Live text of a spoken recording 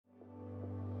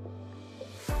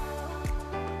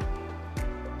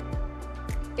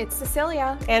It's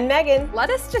Cecilia. And Megan. Let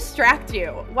us distract you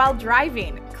while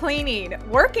driving, cleaning,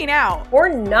 working out. Or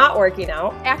not working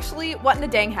out. Actually, what in the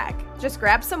dang heck? Just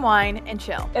grab some wine and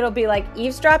chill. It'll be like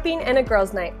eavesdropping and a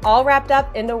girls' night, all wrapped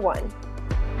up into one.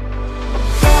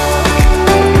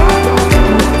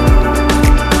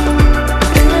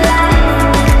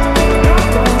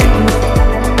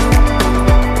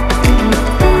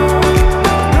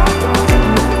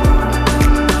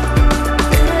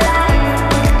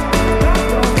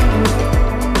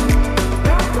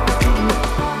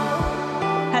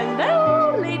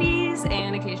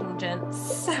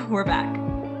 We're back.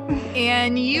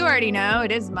 And you already know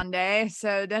it is Monday,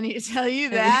 so don't need to tell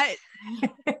you that.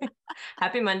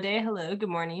 Happy Monday. Hello. Good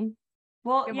morning.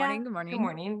 Well, good morning. Good morning. Good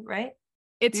morning, right?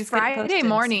 It's Friday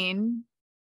morning.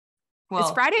 Well,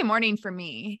 it's Friday morning for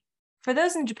me. For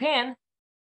those in Japan,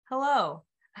 hello.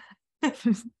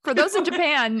 For those in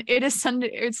Japan, it is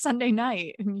Sunday. It's Sunday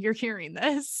night, and you're hearing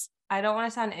this. I don't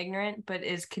want to sound ignorant, but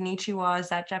is konnichiwa, is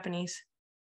that Japanese?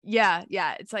 Yeah.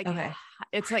 It's like okay.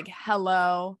 It's like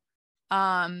hello.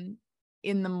 In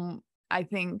the I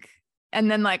think,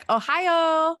 and then like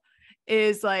Ohio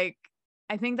is like,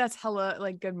 I think that's hello,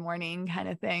 like good morning kind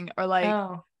of thing, or like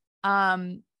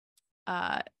Ohio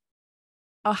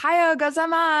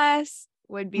gozaimasu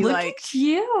would be Look like at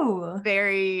you.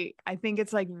 Very, I think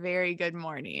it's like very good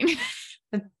morning.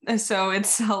 So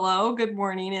it's hello, good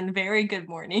morning, and very good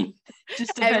morning.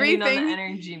 Just depending on the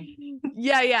energy.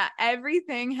 Yeah.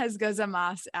 Everything has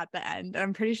gozaimasu at the end.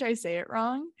 I'm pretty sure I say it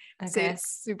wrong. Okay. Say it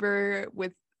super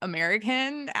with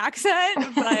American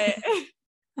accent, but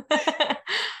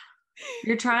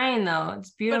you're trying though.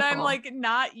 It's beautiful. But I'm like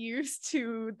not used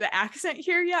to the accent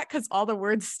here yet because all the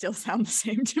words still sound the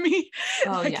same to me.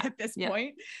 At this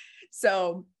point.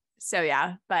 So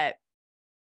yeah, but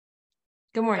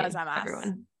good morning,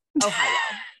 everyone.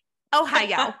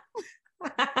 Ohio.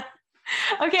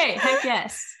 Okay, heck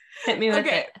yes. Hit me with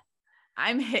it.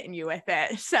 I'm hitting you with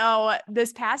it. So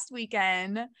this past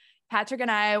weekend, Patrick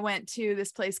and I went to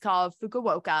this place called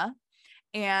Fukuoka,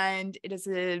 and it is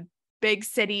a big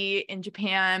city in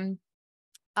Japan,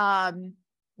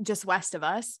 just west of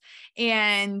us.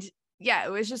 And yeah,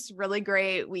 it was just really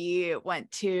great. We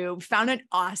found an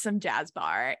awesome jazz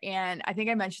bar. And I think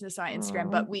I mentioned this on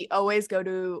Instagram, but we always go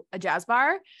to a jazz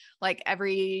bar, like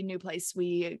every new place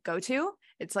we go to.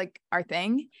 It's like our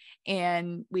thing.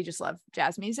 And we just love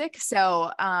jazz music.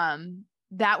 So,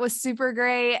 that was super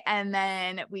great. And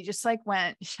then we just like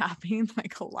went shopping,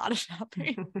 like a lot of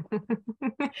shopping.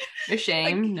 No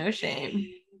shame.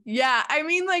 Yeah. I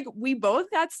mean, like we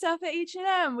both got stuff at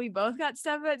H&M. We both got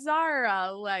stuff at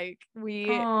Zara. Like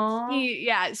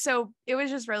so it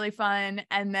was just really fun.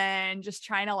 And then just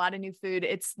trying a lot of new food.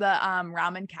 It's the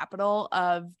ramen capital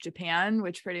of Japan,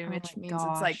 which pretty much means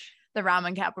it's like the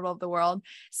ramen capital of the world.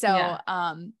 So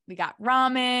we got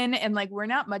ramen, and like we're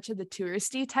not much of the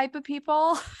touristy type of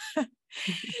people.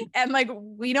 And like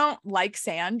we don't like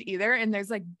sand either. And there's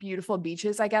like beautiful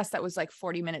beaches, I guess, that was like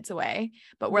 40 minutes away.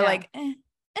 But we're like,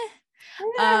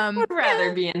 would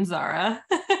rather be in Zara.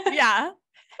 Yeah.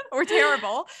 We're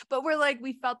terrible, but we're like,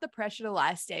 we felt the pressure the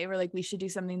last day. We're like, we should do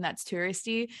something that's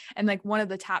touristy. And like one of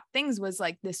the top things was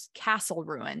like this castle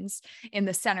ruins in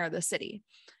the center of the city.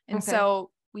 And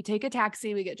so we take a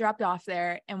taxi, we get dropped off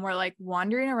there, and we're like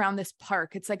wandering around this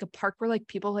park. It's like a park where like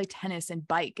people play tennis and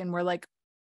bike. And we're like,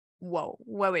 whoa,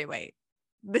 wait.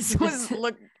 This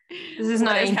is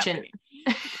not ancient.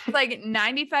 Like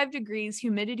 95 degrees,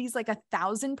 humidity's like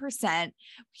 1,000%.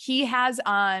 He has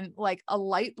on like a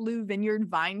light blue Vineyard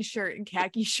Vine shirt and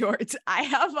khaki shorts. I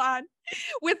have on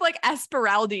with like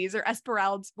Esmeraldas or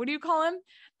Esmeraldas. What do you call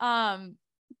them?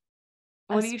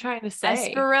 What are you trying to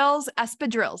say? Espadrilles.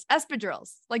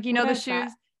 Like, you know, the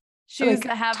shoes like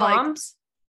that have Toms?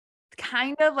 Like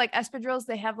kind of like espadrilles.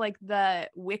 They have like the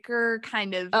wicker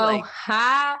kind of. Yep.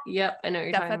 I know what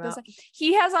you're talking about.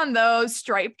 He has on those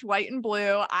striped white and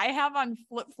blue. I have on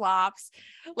flip-flops,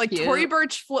 like Cute. Tory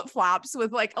Burch flip-flops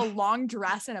with like a long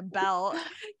dress and a belt,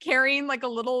 carrying like a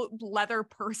little leather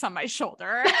purse on my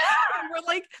shoulder. And we're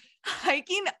like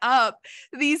hiking up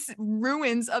these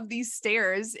ruins of these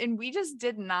stairs, and we just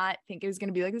did not think it was going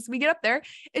to be like this. We get up there,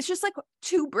 it's just like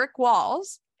 2 brick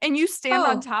walls, and you stand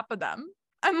on top of them.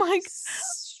 I'm like,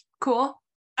 cool.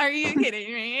 Are you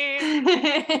kidding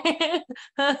me?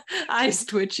 Eyes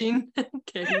twitching.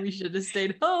 Okay, we should have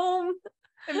stayed home.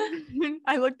 And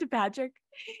I looked at Patrick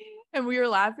and we were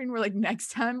laughing. We're like,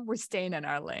 next time we're staying in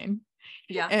our lane.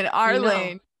 Yeah. And our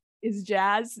lane is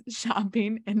jazz,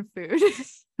 shopping, and food.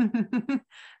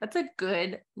 That's a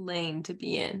good lane to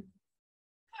be in.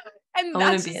 And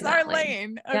that's just our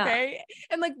lane. Okay. Yeah.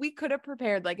 And like, we could have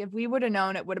prepared, like, if we would have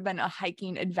known it would have been a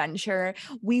hiking adventure,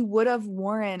 we would have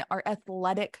worn our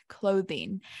athletic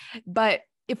clothing. But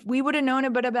if we would have known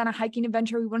it would have been a hiking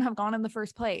adventure, we wouldn't have gone in the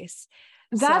first place.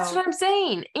 That's what I'm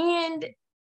saying. And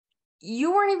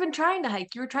you weren't even trying to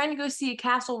hike. You were trying to go see a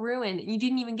castle ruin. And you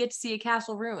didn't even get to see a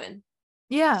castle ruin.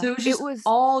 Yeah. So it was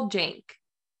all jank.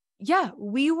 Yeah.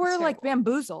 We were like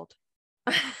bamboozled.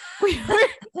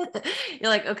 You're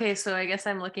like, okay, so I guess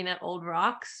I'm looking at old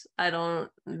rocks. I don't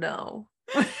know.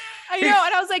 I know.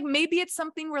 And I was like, maybe it's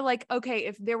something where like, okay,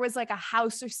 if there was like a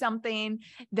house or something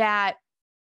that,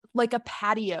 like a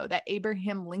patio that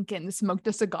Abraham Lincoln smoked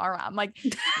a cigar on. Like,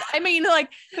 I mean, like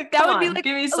that would be like,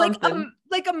 give me something.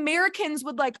 Like Americans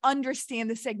would like understand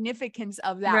the significance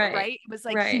of that, right? It was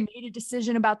like he made a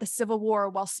decision about the Civil War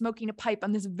while smoking a pipe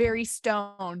on this very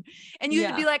stone. And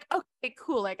you'd be like, okay,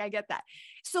 cool. Like, I get that.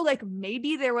 So like,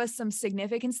 maybe there was some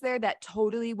significance there that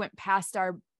totally went past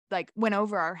our, like, went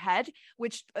over our head,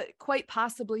 which quite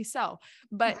possibly so.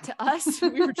 But to us,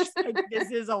 we were just like,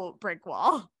 this is a brick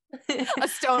wall. A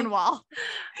stone wall.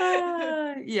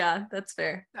 Yeah, that's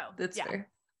fair. That's fair.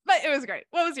 But it was great.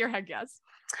 What was your heck yes?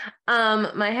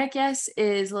 My heck yes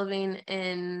is living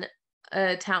in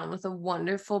a town with a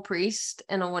wonderful priest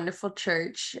and a wonderful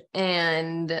church,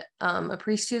 and a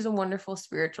priest who's a wonderful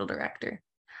spiritual director.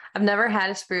 I've never had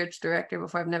a spiritual director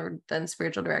before. I've never done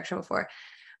spiritual direction before,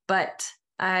 but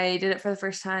I did it for the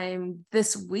first time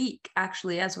this week,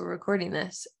 actually, as we're recording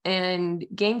this, and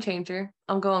game changer.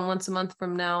 I'm going once a month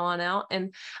from now on out.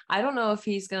 And I don't know if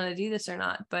he's going to do this or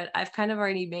not, but I've kind of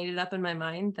already made it up in my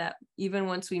mind that even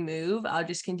once we move, I'll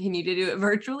just continue to do it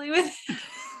virtually with him.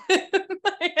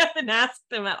 I haven't asked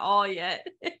him at all yet.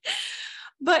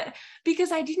 But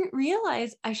because I didn't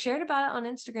realize, I shared about it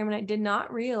on Instagram, and I did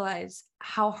not realize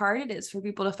how hard it is for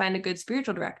people to find a good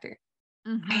spiritual director.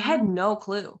 I had no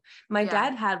clue. My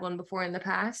dad had one before in the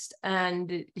past,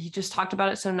 and he just talked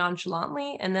about it so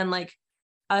nonchalantly. And then like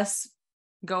us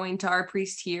going to our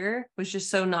priest here was just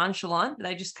so nonchalant that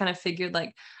I just kind of figured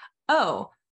like,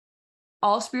 oh,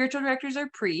 all spiritual directors are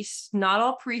priests. Not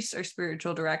all priests are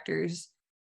spiritual directors,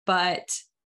 but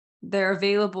they're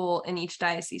available in each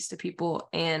diocese to people,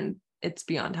 and it's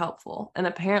beyond helpful. And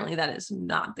apparently that is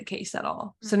not the case at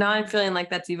all. So now I'm feeling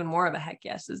like that's even more of a heck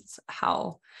yes. It's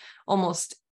how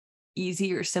almost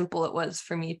easy or simple it was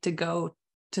for me to go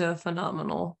to a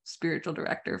phenomenal spiritual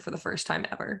director for the first time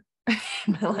ever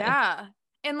in my life. Yeah.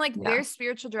 And like there's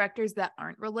spiritual directors that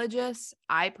aren't religious.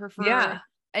 I prefer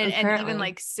and even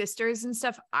like sisters and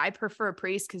stuff. I prefer a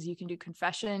priest because you can do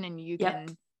confession and you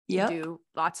can do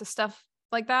lots of stuff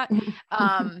like that.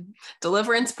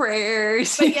 Deliverance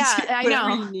prayers. But yeah, I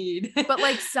know. You need. But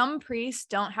like some priests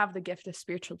don't have the gift of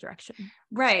spiritual direction.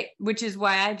 Right. Which is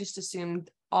why I just assumed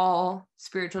all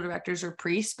spiritual directors are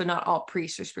priests, but not all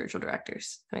priests are spiritual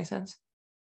directors. That makes sense.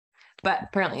 But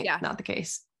apparently not the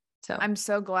case. So I'm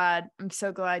so glad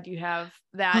you have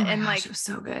that. And like, it was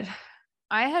so good.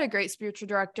 I had a great spiritual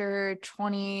director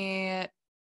 2018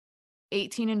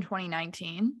 and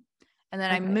 2019. And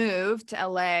then I moved to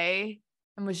LA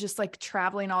and was just like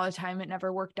traveling all the time. It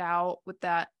never worked out with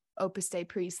that Opus Dei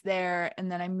priest there.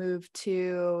 And then I moved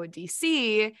to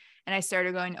DC and I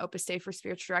started going to Opus Dei for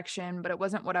spiritual direction, but it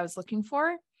wasn't what I was looking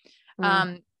for.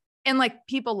 And like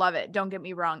people love it. Don't get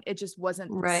me wrong. It just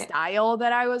wasn't the style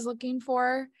that I was looking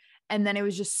for. And then it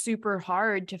was just super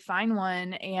hard to find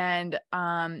one. And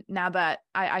now that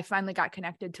I finally got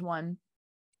connected to one,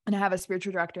 and I have a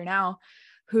spiritual director now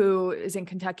who is in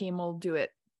Kentucky and will do it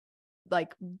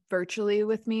like virtually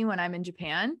with me when I'm in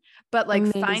Japan. But like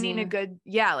finding a good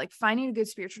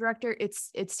spiritual director,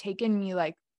 it's taken me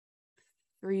like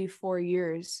 3-4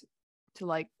 years to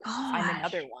like find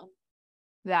another one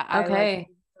that I like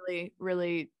really,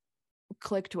 really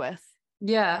clicked with.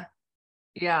 Yeah.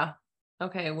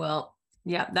 Okay, well,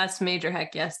 yeah, that's major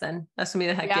heck yes then. That's gonna be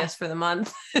the heck yes for the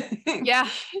month. Yeah.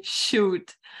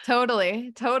 Shoot.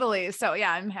 Totally. So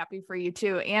yeah, I'm happy for you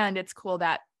too. And it's cool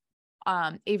that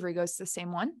Avery goes to the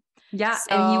same one. Yeah.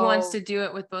 So, and he wants to do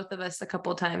it with both of us a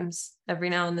couple times every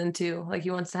now and then too. Like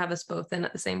he wants to have us both in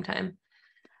at the same time,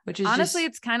 which is honestly,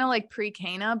 it's kind of like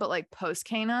pre-Cana, but like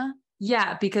post-Cana.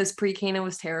 Yeah, because pre-Cana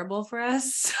was terrible for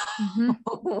us.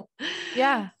 So,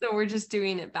 yeah. So we're just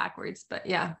doing it backwards, but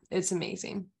yeah, it's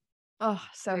amazing. Oh,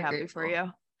 so very happy grateful for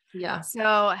you. Yeah.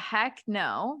 So heck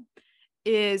no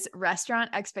is restaurant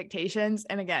expectations.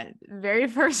 And again, very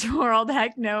first world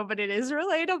heck no, but it is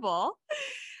relatable.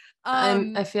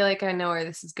 I feel like I know where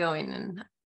this is going, and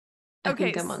I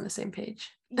think I'm on the same page.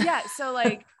 Yeah. So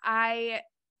like I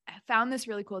found this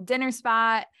really cool dinner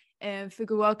spot in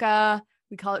Fukuoka.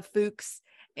 We call it Fuks.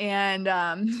 and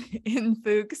in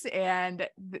Fuchs, and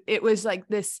it was like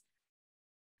this,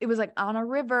 it was like on a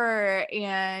river,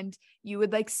 and you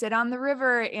would like sit on the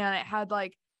river, and it had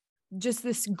like just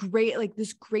this great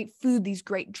food, these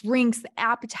great drinks, the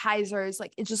appetizers,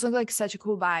 like it just looked like such a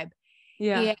cool vibe.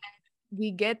 Yeah. And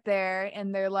we get there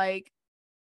and they're like,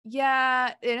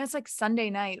 yeah, and it's like Sunday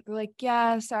night. They're like,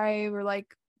 yeah, sorry, we're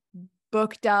like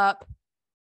booked up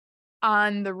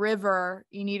on the river.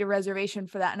 You need a reservation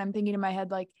for that. And I'm thinking in my head,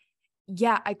 like,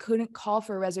 yeah, I couldn't call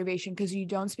for a reservation because you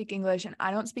don't speak English and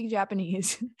I don't speak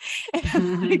Japanese.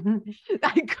 And like,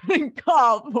 I couldn't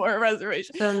call for a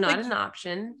reservation. So not like, an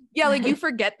option. Yeah, like you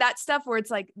forget that stuff where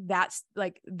it's like that's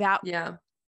like that. Yeah.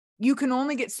 You can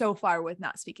only get so far with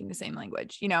not speaking the same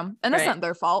language, you know, and that's not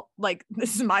their fault. Like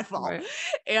this is my fault. Right.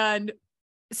 And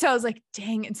so I was like,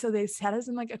 dang. And so they sat us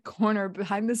in like a corner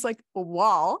behind this like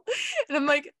wall. And I'm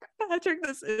like, Patrick,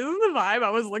 this isn't the vibe I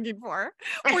was looking for.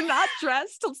 We're not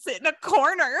dressed to sit in a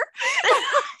corner.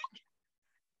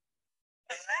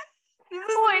 This is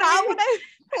not what I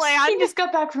planned. You just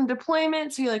got back from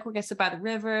deployment. So you're like, we're going to sit by the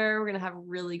river. We're going to have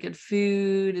really good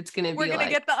food. It's going to be We're going to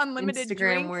like get the unlimited Instagram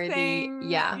drink worthy. thing.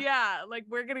 Yeah. Yeah. Like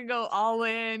we're going to go all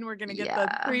in. We're going to get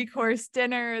the 3-course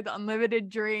dinner, the unlimited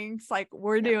drinks. Like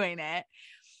we're doing it.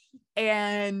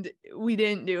 And we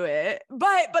didn't do it,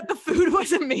 but the food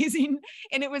was amazing.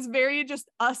 And it was very just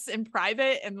us in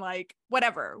private and like,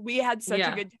 whatever. We had such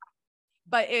a good time.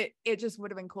 But it just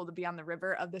would have been cool to be on the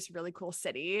river of this really cool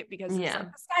city because it's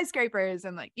like the skyscrapers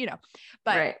and like, you know,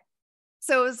 but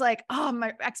so it was like, oh,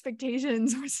 my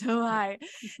expectations were so high.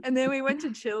 And then we went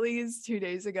to Chili's 2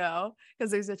 days ago because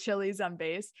there's a Chili's on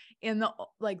base. And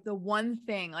the one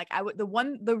thing, like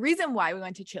the reason why we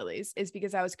went to Chili's is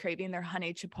because I was craving their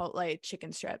honey chipotle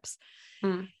chicken strips.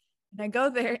 And I go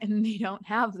there and they don't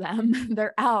have them.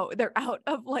 They're out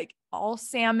of like all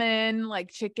salmon,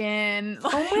 like chicken. Oh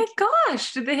my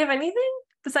gosh. Did they have anything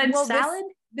besides salad?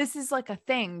 This is like a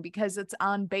thing because it's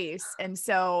on base. And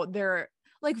so they're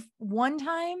like one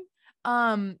time,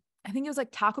 I think it was like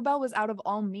Taco Bell was out of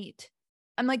all meat.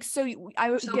 I'm like, so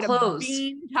I would get a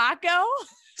bean taco.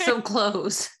 So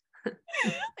close.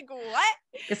 Like what?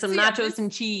 Get some nachos and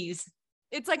cheese.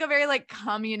 It's like a very like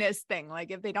communist thing.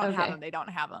 Like if they don't have them, they don't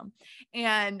have them.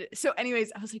 And so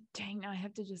anyways, I was like, dang, now I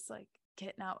have to just like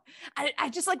get out. I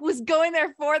just like was going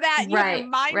there for that. You have your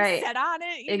mind set on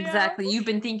it. Exactly. You've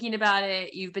been thinking about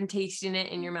it. You've been tasting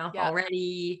it in your mouth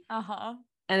already. Uh-huh.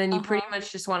 And then you pretty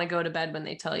much just want to go to bed when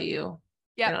they tell you.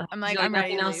 Yeah. I'm like, I'm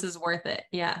ready. Nothing else is worth it.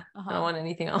 Yeah. I don't want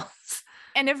anything else.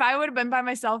 And if I would have been by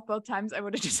myself both times, I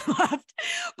would have just left.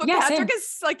 But Patrick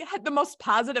is like had the most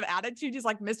positive attitude. He's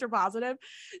like Mr. Positive.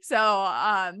 So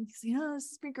you know,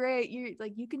 this is great.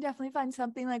 You can definitely find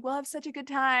something, like we'll have such a good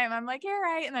time. I'm like, yeah,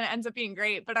 right. And then it ends up being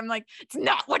great. But I'm like, it's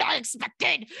not what I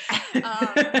expected.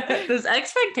 Those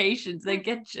expectations, they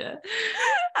get you.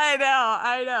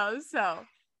 I know. So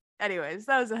anyways,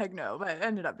 that was a heck no, but it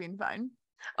ended up being fine.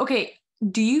 Okay.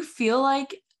 Do you feel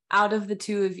like out of the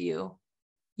two of you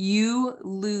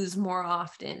lose more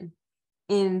often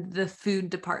in the food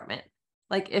department?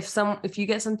 Like if you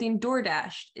get something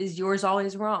DoorDashed, is yours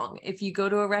always wrong? If you go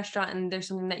to a restaurant and there's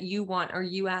something that you want or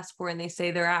you ask for and they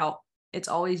say they're out, it's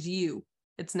always you.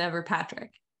 It's never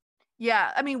Patrick.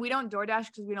 Yeah. I mean, we don't DoorDash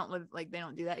because we don't live, like they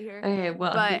don't do that here. Okay,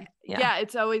 well, but yeah,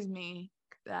 it's always me.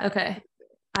 Okay.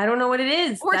 I don't know what it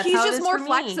is. Or he's just more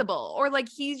flexible, or like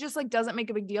he just like doesn't make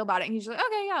a big deal about it. And he's like,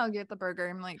 okay, yeah, I'll get the burger.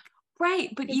 I'm like, right.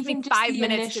 But even just 5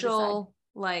 minutes initial,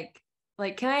 like,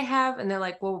 can I have, and they're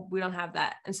like, well, we don't have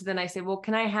that. And so then I say, well,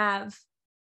 can I have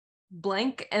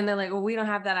blank? And they're like, well, we don't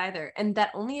have that either. And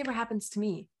that only ever happens to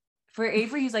me. For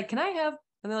Avery, he's like, can I have,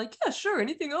 and they're like, yeah, sure.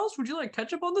 Anything else? Would you like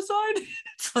ketchup on the side?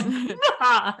 It's like,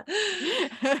 nah.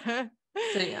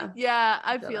 So yeah,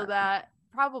 I feel that.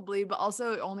 Probably, but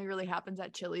also it only really happens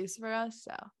at Chili's for us.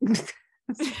 So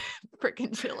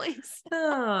freaking Chili's.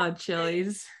 Oh,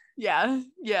 Chili's. Yeah.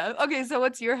 Okay, so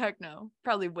what's your heck no?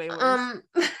 Probably way worse.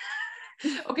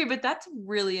 Okay, but that's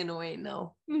really annoying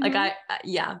though. Mm-hmm. Like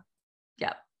yeah.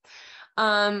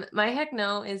 My heck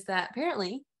no is that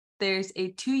apparently there's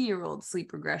a 2-year-old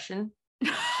sleep regression.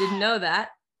 Didn't know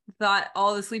that. Thought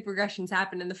all the sleep regressions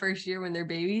happened in the first year when they're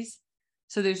babies.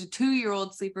 So there's a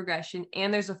 2-year-old sleep regression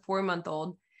and there's a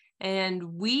 4-month-old.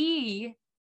 And we,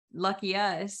 lucky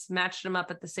us, matched them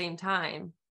up at the same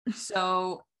time.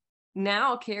 So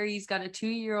now Carrie's got a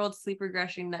 2-year-old sleep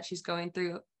regression that she's going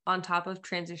through on top of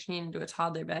transitioning into a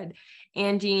toddler bed.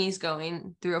 And Jeannie's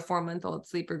going through a 4-month-old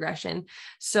sleep regression.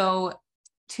 So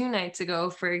 2 nights ago,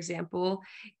 for example,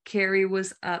 Carrie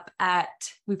was up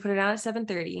we put her down at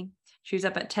 7:30. She was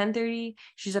up at 10:30.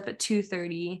 She's up at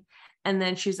 2:30. And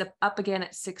then she's up again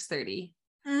at 6:30.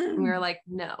 And we were like,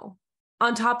 no.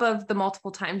 On top of the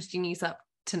multiple times Jeannie's up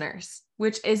to nurse,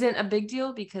 which isn't a big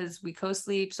deal because we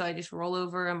co-sleep. So I just roll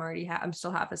over. I'm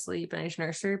still half asleep and I just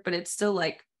nurse her, but it's still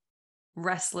like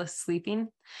restless sleeping.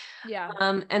 Yeah.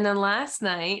 And then last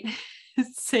night,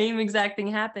 same exact thing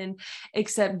happened,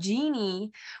 except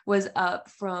Jeannie was up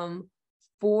from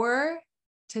 4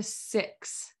 to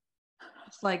 6,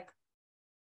 like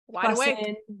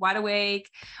wide awake,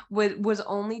 was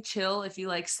only chill if you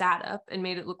like sat up and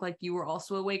made it look like you were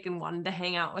also awake and wanted to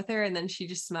hang out with her. And then she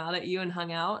just smiled at you and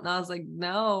hung out. And I was like,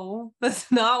 no, that's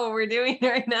not what we're doing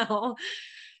right now.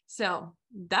 So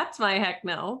that's my heck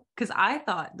no. Cause I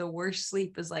thought the worst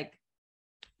sleep is like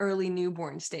early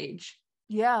newborn stage.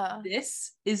 Yeah.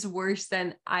 This is worse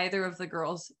than either of the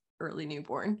girls' early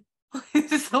newborn.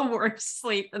 This is the worst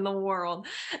sleep in the world.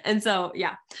 And so,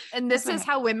 yeah. And this is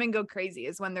how women go crazy,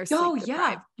 is when they're sleep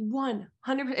deprived. 100%.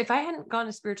 If I hadn't gone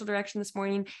a spiritual direction this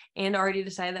morning and already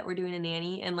decided that we're doing a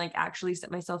nanny and like actually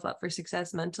set myself up for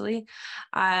success mentally,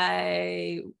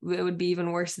 it would be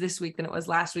even worse this week than it was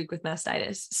last week with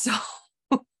mastitis. So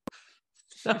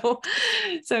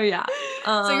yeah.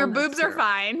 So your boobs are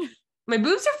fine. My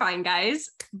boobs are fine, guys,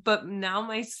 but now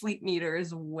my sleep meter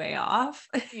is way off.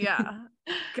 Yeah.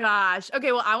 Gosh.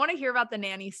 Okay. Well, I want to hear about the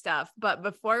nanny stuff, but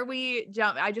before we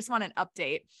jump, I just want an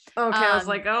update. Okay. I was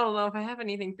like, I don't know if I have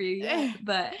anything for you yet,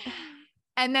 but.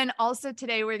 And then also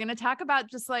today we're going to talk about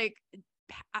just like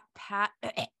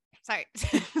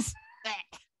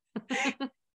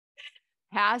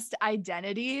past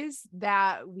identities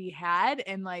that we had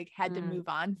and like had to move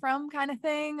on from, kind of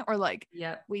thing, or like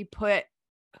we put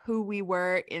who we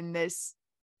were in this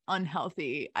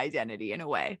unhealthy identity in a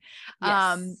way.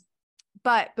 Yes.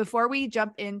 But before we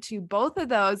jump into both of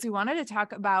those, we wanted to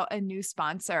talk about a new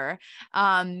sponsor,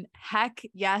 Heck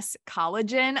Yes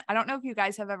Collagen. I don't know if you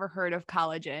guys have ever heard of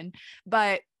collagen,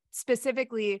 but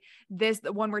specifically the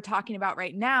one we're talking about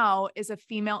right now is a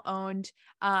female-owned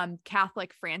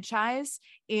Catholic franchise,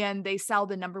 and they sell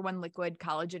the #1 liquid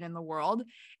collagen in the world.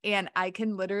 And I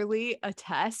can literally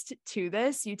attest to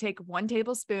this. You take 1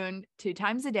 tablespoon 2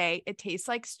 times a day. It tastes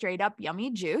like straight up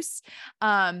yummy juice.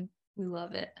 We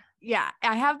love it. Yeah,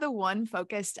 I have the one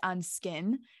focused on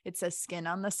skin. It says skin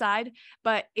on the side,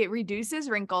 but it reduces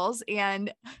wrinkles.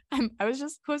 And I was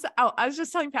just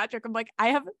telling Patrick, I'm like, I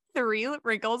have 3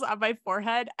 wrinkles on my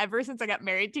forehead ever since I got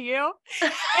married to you.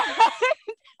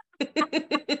 But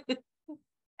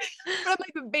I'm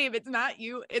like, babe, it's not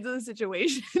you. It's a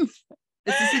situation.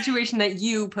 It's a situation that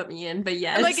you put me in, but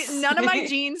yes. Like none of my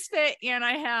jeans fit and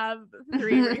I have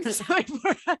 3 wrinkles on my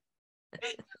forehead.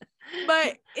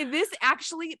 But this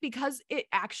actually, because it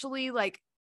actually like,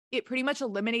 it pretty much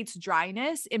eliminates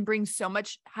dryness and brings so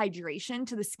much hydration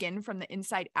to the skin from the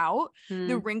inside out.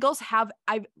 The wrinkles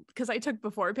because I took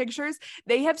before pictures,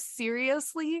 they have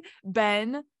seriously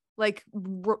been like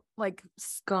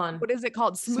gone. What is it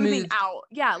called? Smoothing out.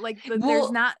 Yeah. Like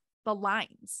there's not the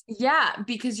lines. Yeah.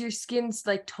 Because your skin's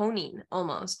like toning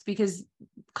almost, because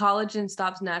collagen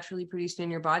stops naturally producing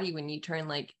in your body when you turn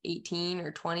like 18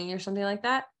 or 20 or something like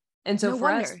that. And so for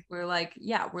us, we're like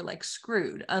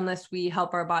screwed unless we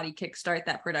help our body kickstart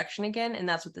that production again. And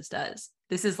that's what this does.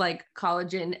 This is like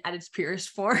collagen at its purest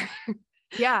form.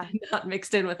 Yeah. Not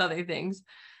mixed in with other things.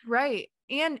 Right.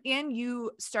 And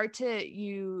your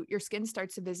skin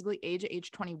starts to visibly age at age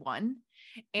 21.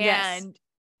 And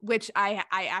which I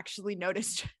actually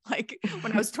noticed like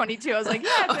when I was 22, I was like,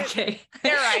 yeah, okay,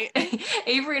 they're right.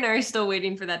 Avery and I are still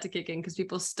waiting for that to kick in because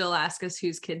people still ask us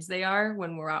whose kids they are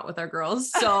when we're out with our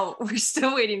girls. So we're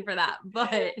still waiting for that.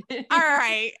 But all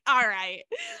right.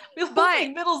 We look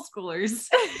like middle schoolers.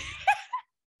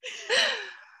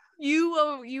 You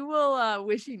will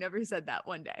wish you never said that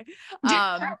one day.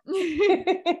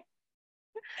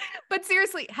 But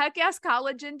seriously,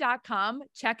 heckyescollagen.com.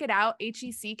 Check it out.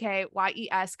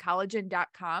 HECKYES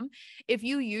collagen.com. If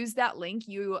you use that link,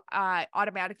 you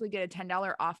automatically get a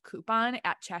 $10 off coupon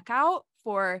at checkout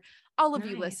for all of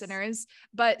you listeners.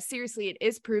 But seriously, it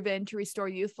is proven to restore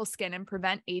youthful skin and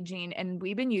prevent aging. And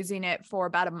we've been using it for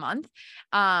about a month.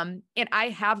 And I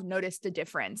have noticed a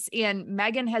difference. And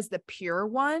Megan has the pure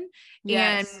one.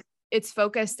 Yes. And it's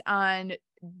focused on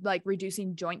like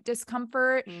reducing joint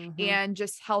discomfort and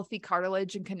just healthy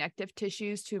cartilage and connective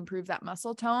tissues to improve that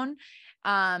muscle tone.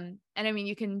 And I mean,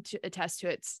 you can attest to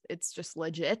it. It's just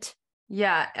legit.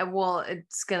 Yeah. Well,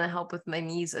 it's going to help with my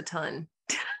knees a ton.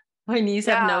 My knees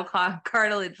have no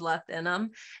cartilage left in them,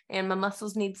 and my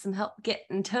muscles need some help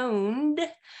getting toned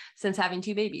since having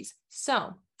 2 babies.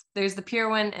 So there's the pure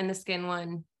one and the skin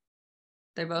one.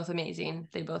 They're both amazing.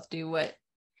 They both do what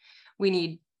we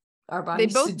need our They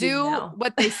bodies to both do do now.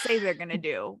 what they say they're going to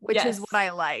do, which is what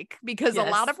I like, because a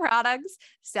lot of products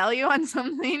sell you on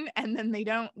something and then they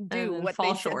don't do what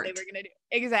they said they were going to do.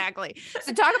 Exactly.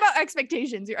 So talk about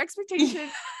expectations. Your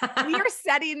expectations, we are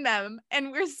setting them,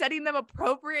 and we're setting them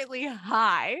appropriately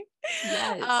high.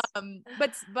 Yes.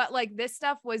 But like this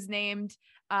stuff was named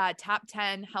top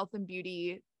 10 health and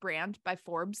beauty brand by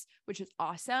Forbes, which is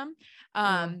awesome.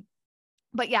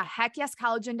 But yeah,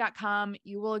 heckyescollagen.com.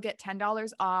 You will get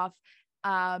 $10 off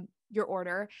your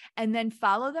order, and then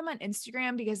follow them on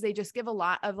Instagram, because they just give a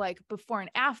lot of like before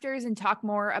and afters and talk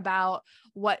more about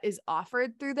what is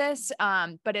offered through this.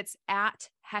 But it's at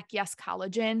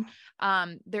heckyescollagen,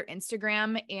 their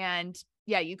Instagram. And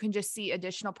yeah, you can just see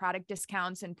additional product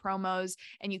discounts and promos,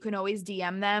 and you can always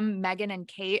DM them. Megan and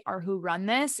Kate are who run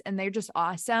this, and they're just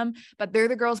awesome, but they're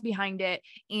the girls behind it.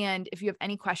 And if you have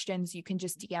any questions, you can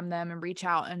just DM them and reach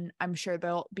out, and I'm sure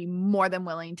they'll be more than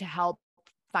willing to help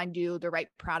find you the right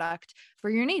product for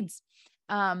your needs.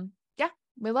 Yeah,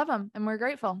 we love them and we're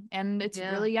grateful, and it's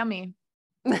really yummy.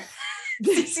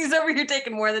 Cece's over here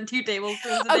taking more than 2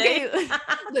 tablespoons a day.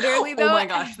 Literally though. Oh my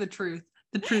gosh, the truth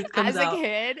comes out.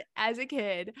 As a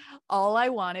kid, all I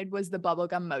wanted was the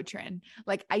bubblegum Motrin.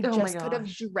 Like I just could have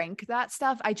drank that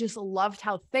stuff. I just loved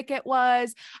how thick it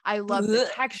was. I loved the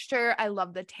texture. I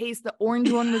loved the taste. The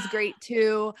orange one was great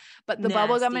too, but the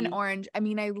bubblegum and orange, I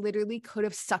mean, I literally could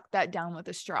have sucked that down with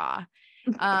a straw.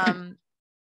 But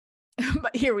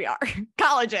here we are.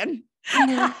 Collagen.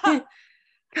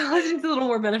 Collagen's a little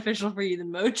more beneficial for you than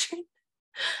Motrin.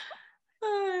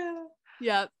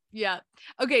 Yep.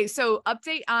 Okay, so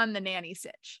update on the nanny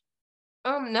sitch.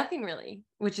 Nothing really,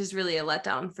 which is really a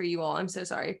letdown for you all. I'm so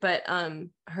sorry. But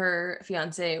her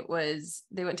fiance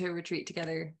they went to a retreat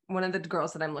together. One of the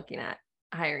girls that I'm looking at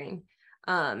hiring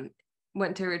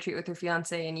went to a retreat with her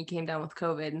fiance, and he came down with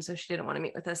COVID, and so she didn't want to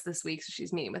meet with us this week, so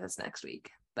she's meeting with us next week.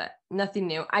 But nothing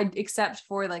new. Except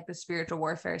for like the spiritual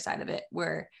warfare side of it,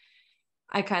 where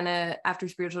I kind of, after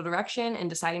spiritual direction and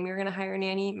deciding we were going to hire a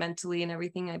nanny, mentally and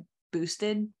everything, I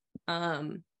boosted.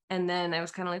 And then I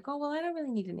was kind of like, oh, well, I don't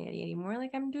really need a nanny anymore.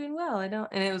 Like I'm doing well. I don't.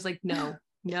 And it was like, no,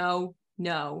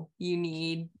 you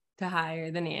need to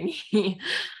hire the nanny.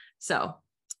 So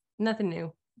nothing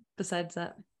new besides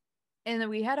that. And then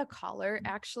we had a caller,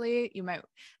 actually,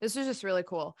 this was just really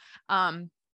cool. I'm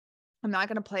not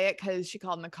going to play it because she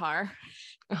called in the car.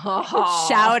 Oh,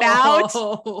 shout out.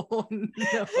 Oh,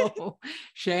 no.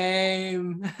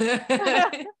 Shame.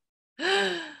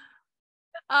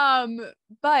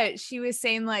 But she was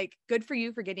saying like, good for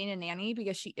you for getting a nanny,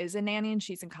 because she is a nanny and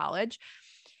she's in college,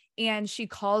 and she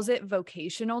calls it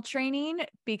vocational training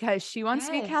because she wants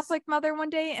to be a Catholic mother one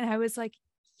day. And I was like,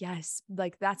 yes,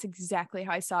 like that's exactly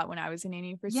how I saw it when I was a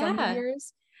nanny for so many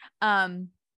years. Oh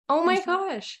my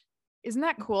gosh. Isn't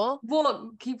that cool?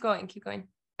 Well, keep going.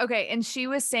 Okay. And she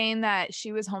was saying that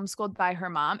she was homeschooled by her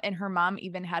mom, and her mom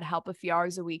even had help a few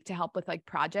hours a week to help with like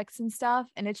projects and stuff.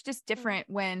 And it's just different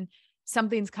when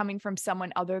something's coming from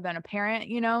someone other than a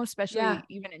parent, especially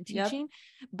even in teaching.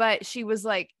 But she was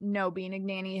like, no, being a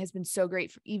nanny has been so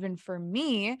great even for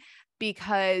me,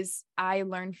 because I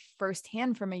learned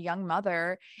firsthand from a young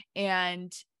mother.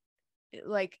 And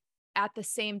like, at the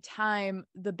same time,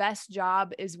 the best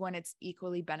job is when it's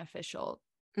equally beneficial.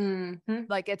 Mm-hmm.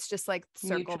 Like, it's just like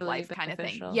circle of life kind of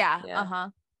thing. beneficial. Yeah.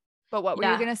 But what were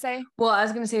you going to say? Well, I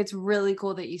was going to say, it's really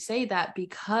cool that you say that,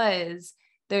 because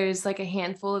there's like a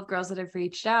handful of girls that have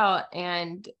reached out,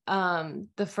 and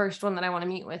the first one that I want to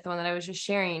meet with, the one that I was just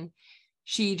sharing,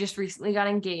 she just recently got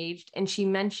engaged, and she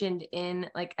mentioned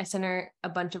I sent her a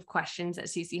bunch of questions that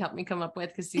Cece helped me come up with,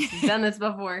 because Cece's done this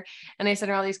before. And I sent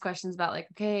her all these questions about like,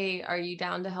 okay, are you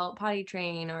down to help potty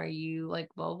train? Are you like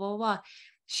blah, blah, blah.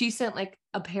 She sent like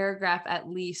a paragraph at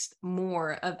least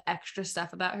more of extra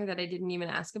stuff about her that I didn't even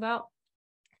ask about.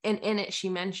 And in it, she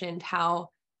mentioned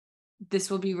how this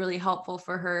will be really helpful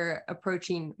for her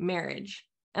approaching marriage.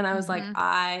 And I was like,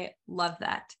 I love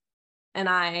that. And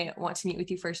I want to meet with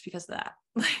you first because of that.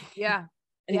 Yeah.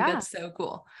 I think that's so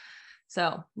cool.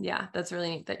 So yeah, that's really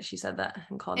neat that she said that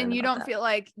and called in. And you don't feel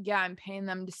like, I'm paying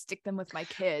them to stick them with my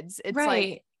kids. It's right.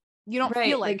 Like, you don't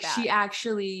feel like that. She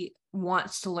actually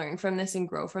wants to learn from this and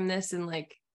grow from this, and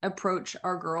like approach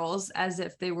our girls as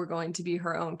if they were going to be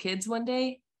her own kids one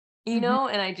day. And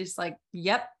I just like,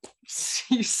 yep,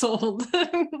 you sold.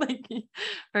 Like,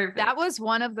 perfect. That was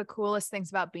one of the coolest things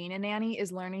about being a nanny,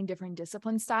 is learning different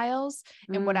discipline styles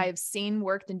and what I've seen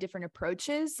worked in different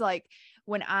approaches. Like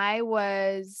when I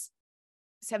was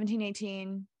 17,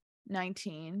 18,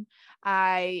 19,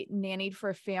 I nannied for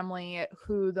a family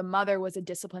who the mother was a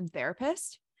discipline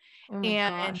therapist. Oh my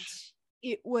gosh.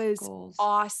 it was Goals.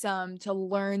 awesome to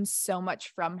learn so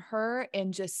much from her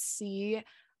and just see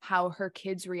how her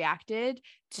kids reacted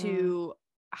to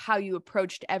how you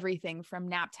approached everything from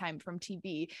nap time, from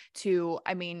TV to,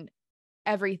 I mean,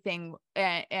 everything.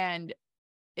 And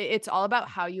it's all about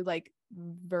how you like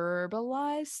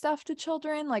verbalize stuff to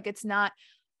children. Like it's not,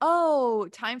 oh,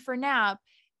 time for nap,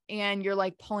 and you're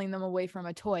like pulling them away from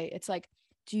a toy. It's like,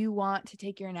 do you want to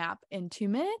take your nap in 2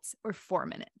 minutes or 4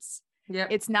 minutes? Yep.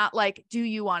 It's not like, do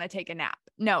you want to take a nap?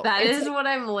 No, That it's is like, what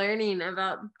I'm learning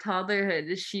about toddlerhood,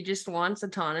 is she just wants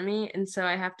autonomy. And so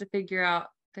I have to figure out,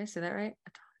 did I say that right?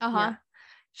 uh-huh.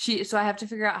 Yeah. So I have to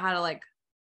figure out how to like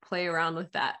play around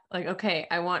with that. Like, okay,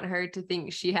 I want her to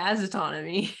think she has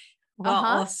autonomy while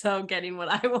also getting what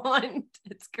I want.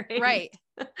 It's great. Right.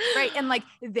 Right. And like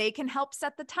they can help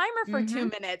set the timer for 2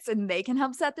 minutes, and they can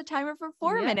help set the timer for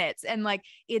 4 minutes. And like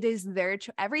it is their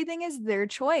everything is their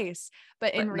choice.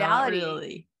 But in reality,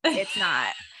 really. It's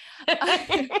not.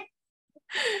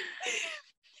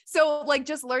 So like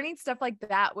just learning stuff like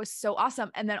that was so awesome.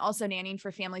 And then also nannying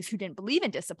for families who didn't believe in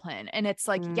discipline. And it's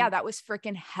like, yeah, that was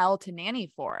freaking hell to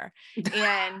nanny for.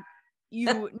 And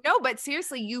you no, but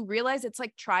seriously, you realize it's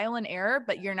like trial and error,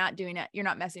 but you're not doing it. You're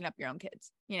not messing up your own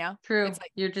kids, you know? True. It's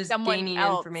like you're just someone gaining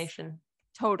else. Information.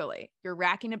 Totally. You're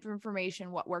racking up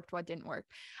information, what worked, what didn't work.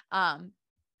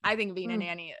 I think being a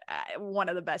nanny, one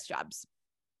of the best jobs.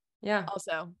 Yeah.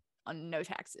 Also on no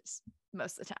taxes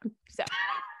most of the time. So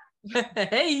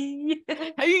hey.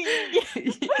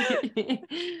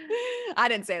 I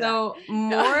didn't say that. So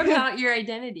more about your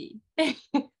identity. Okay.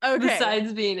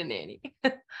 Besides being a nanny.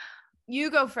 You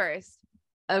go first.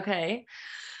 Okay.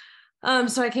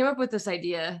 So I came up with this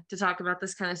idea to talk about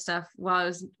this kind of stuff while I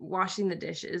was washing the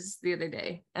dishes the other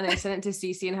day, and I sent it to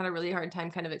Cece and had a really hard time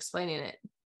kind of explaining it.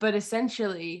 But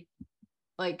essentially,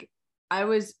 like I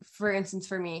was, for instance,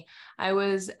 for me, I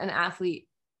was an athlete.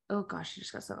 Oh gosh, I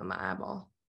just got something in my eyeball.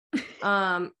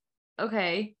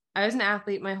 Okay. I was an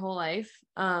athlete my whole life,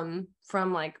 from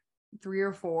like 3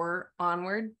 or 4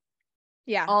 onward.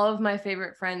 Yeah. All of my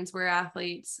favorite friends were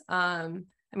athletes. I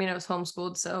mean, I was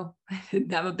homeschooled, so I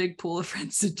didn't have a big pool of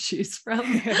friends to choose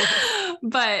from.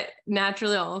 But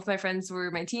naturally, all of my friends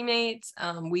were my teammates.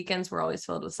 Weekends were always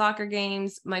filled with soccer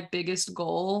games. My biggest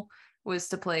goal was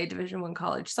to play Division I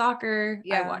college soccer.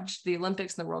 Yeah. I watched the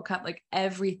Olympics and the World Cup. Like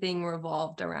everything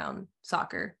revolved around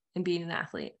soccer and being an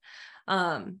athlete.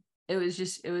 It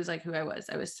was like who I was.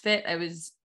 I was fit. I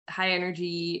was high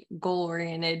energy, goal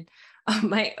oriented.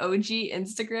 My OG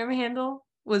Instagram handle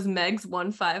was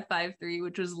Megs1553,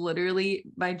 which was literally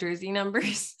my jersey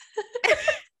numbers.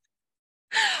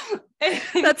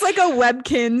 That's like a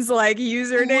Webkins like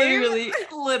username.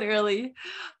 Literally.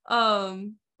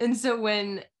 And so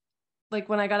when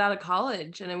I got out of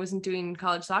college and I wasn't doing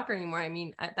college soccer anymore, I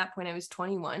mean, at that point I was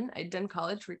 21. I'd done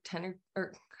college for 10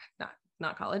 or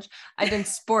not college. I'd done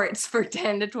sports for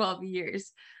 10 to 12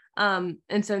 years. And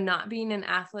so not being an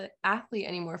athlete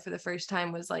anymore for the first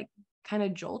time was like kind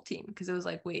of jolting, because it was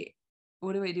like, wait,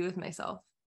 what do I do with myself?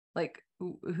 Like,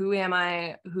 who am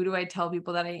I? Who do I tell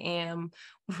people that I am?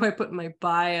 What do I put in my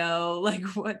bio? Like,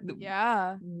 what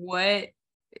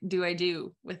do I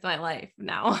do with my life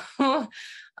now? But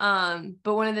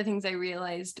one of the things I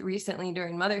realized recently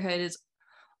during motherhood is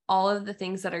all of the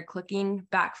things that are clicking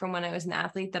back from when I was an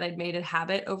athlete that I'd made a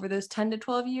habit over those 10 to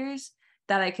 12 years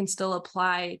that I can still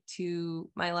apply to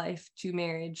my life, to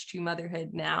marriage, to motherhood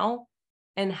now,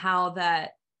 and how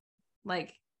that,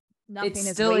 like, Nothing it's is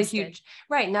still wasted. a huge,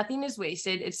 right? Nothing is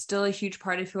wasted. It's still a huge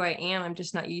part of who I am. I'm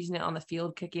just not using it on the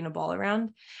field, kicking a ball around.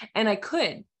 And I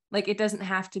could, like, it doesn't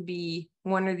have to be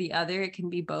one or the other. It can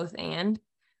be both and,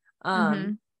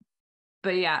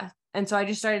 but yeah. And so I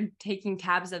just started taking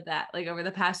tabs of that, like over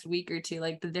the past week or two,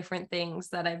 like the different things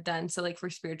that I've done. So like for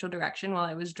spiritual direction, while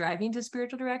I was driving to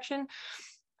spiritual direction,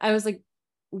 I was like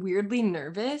weirdly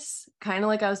nervous, kind of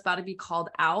like I was about to be called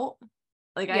out.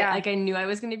 Like I knew I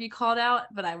was going to be called out,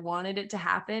 but I wanted it to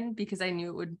happen because I knew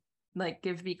it would like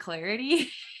give me clarity.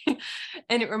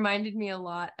 And it reminded me a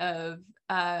lot of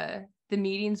the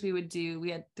meetings we would do.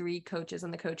 We had 3 coaches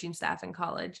on the coaching staff in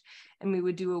college, and we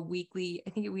would do a weekly, I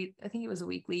think it was a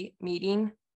weekly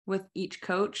meeting with each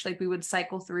coach. Like we would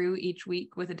cycle through each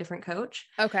week with a different coach.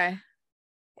 Okay.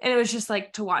 And it was just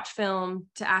like to watch film,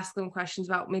 to ask them questions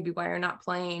about maybe why you're not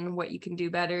playing, what you can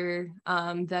do better,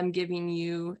 them giving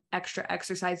you extra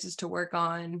exercises to work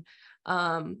on.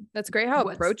 That's great how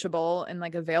approachable and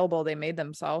like available they made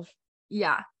themselves.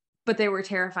 Yeah. But they were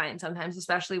terrifying sometimes,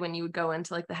 especially when you would go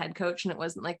into like the head coach and it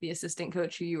wasn't like the assistant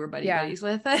coach who you were buddies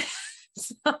with.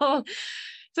 So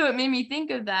it made me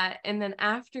think of that. And then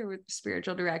after with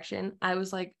spiritual direction, I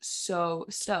was like so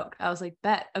stoked. I was like,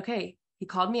 bet, okay, He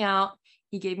called me out.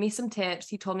 He gave me some tips.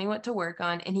 He told me what to work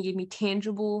on, and he gave me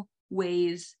tangible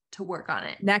ways to work on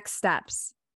it. Next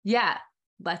steps. Yeah,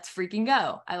 let's freaking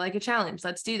go. I like a challenge.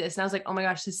 Let's do this. And I was like, oh my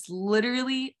gosh, this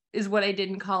literally is what I did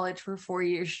in college for 4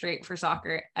 years straight for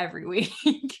soccer every week.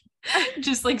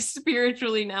 Just like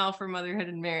spiritually now for motherhood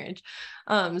and marriage.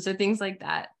 So things like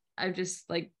that. I just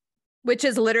like, which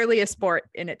is literally a sport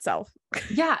in itself.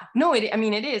 Yeah, no, I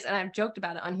mean, it is. And I've joked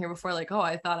about it on here before, like, oh,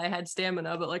 I thought I had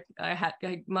stamina, but like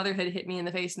motherhood hit me in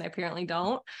the face and I apparently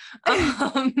don't.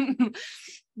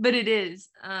 But it is.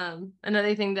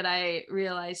 Another thing that I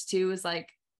realized too is like,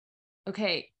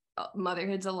 okay,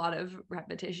 motherhood's a lot of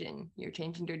repetition. You're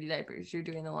changing dirty diapers, you're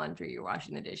doing the laundry, you're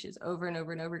washing the dishes over and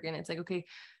over and over again. It's like, okay,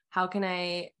 how can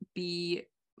I be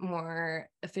more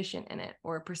efficient in it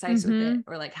or precise with it?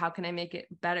 Or like, how can I make it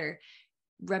better?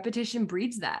 Repetition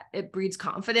breeds that. It breeds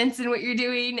confidence in what you're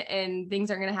doing, and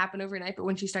things aren't going to happen overnight. But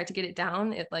once you start to get it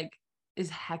down, it like is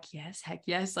heck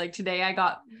yes. Like today I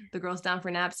got the girls down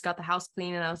for naps, got the house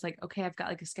clean, and I was like, okay, I've got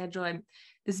like a schedule.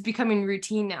 This is becoming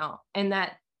routine now. And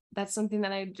that's something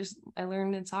that I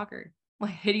learned in soccer,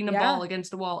 like hitting a ball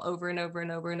against a wall over and over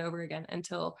and over and over again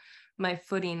until my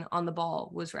footing on the ball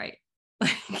was right.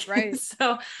 Right.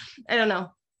 So I don't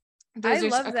know. Those are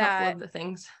a couple of the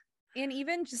things. And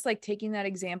even just like taking that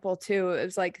example too, it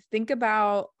was like, think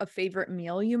about a favorite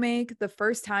meal you make. The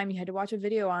first time you had to watch a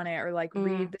video on it or like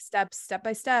read the steps step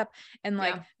by step and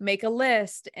like make a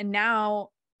list. And now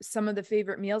some of the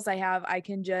favorite meals I have, I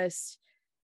can just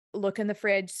look in the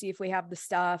fridge, see if we have the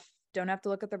stuff. Don't have to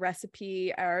look at the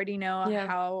recipe. I already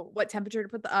know what temperature to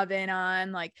put the oven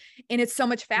on. Like, and it's so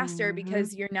much faster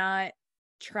because you're not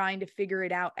trying to figure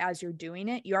it out as you're doing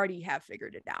it. You already have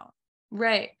figured it out.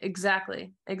 Right.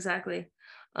 Exactly.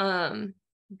 One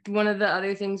of the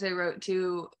other things I wrote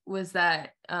too was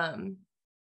that,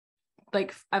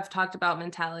 like I've talked about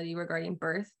mentality regarding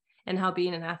birth and how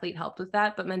being an athlete helped with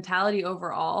that, but mentality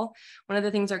overall, one of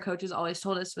the things our coaches always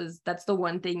told us was that's the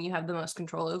one thing you have the most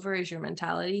control over is your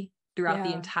mentality throughout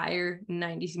the entire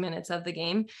 90 minutes of the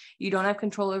game. You don't have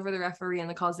control over the referee and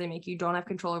the calls they make. You don't have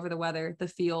control over the weather, the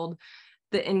field,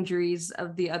 the injuries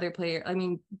of the other player. I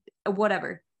mean,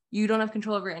 whatever. You don't have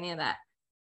control over any of that.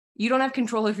 You don't have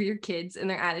control over your kids and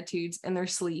their attitudes and their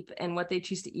sleep and what they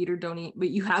choose to eat or don't eat, but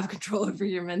you have control over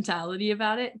your mentality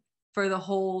about it for the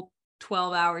whole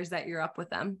 12 hours that you're up with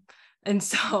them. And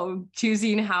so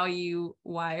choosing how you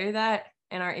wire that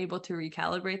and are able to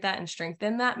recalibrate that and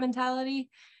strengthen that mentality,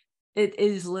 it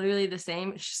is literally the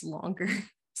same. It's just longer.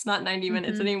 It's not 90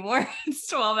 minutes anymore. It's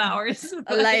 12 hours.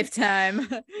 A lifetime.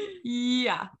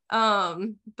 Yeah.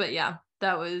 But yeah,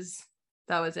 that was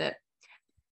it.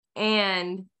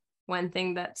 And one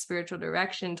thing that spiritual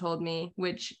direction told me,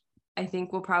 which I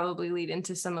think will probably lead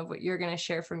into some of what you're going to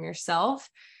share from yourself,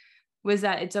 was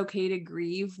that it's okay to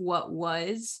grieve what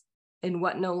was and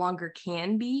what no longer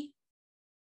can be.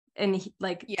 And to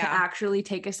actually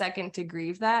take a second to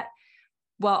grieve that,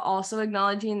 while also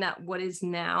acknowledging that what is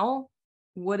now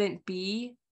wouldn't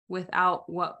be without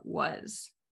what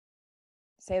was.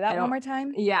 Say that one more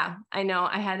time. Yeah, I know.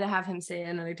 I had to have him say it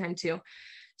another time too.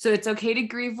 So it's okay to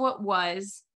grieve what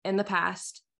was in the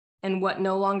past and what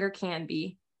no longer can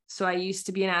be. So I used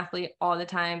to be an athlete all the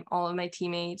time. All of my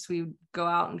teammates, we would go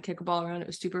out and kick a ball around. It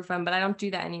was super fun, but I don't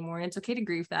do that anymore. And it's okay to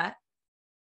grieve that.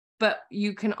 But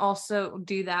you can also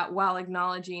do that while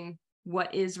acknowledging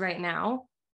what is right now.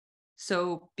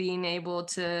 So being able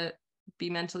to be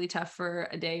mentally tough for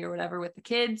a day or whatever with the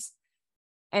kids,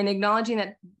 and acknowledging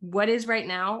that what is right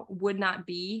now would not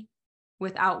be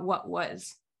without what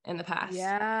was in the past.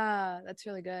 Yeah, that's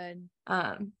really good.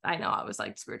 I know I was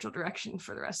like spiritual direction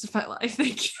for the rest of my life.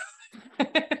 Thank you.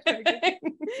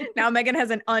 Now Megan has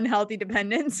an unhealthy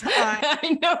dependence.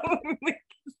 I know.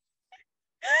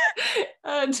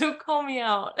 Don't call me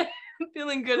out. I'm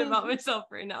feeling good about myself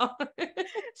right now.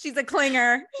 She's a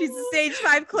clinger. She's a stage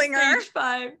 5 clinger. Stage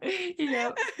 5.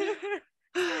 Yep.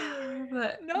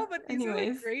 But these are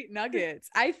like great nuggets.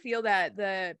 I feel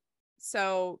that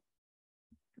so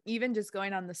even just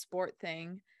going on the sport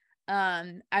thing,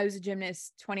 I was a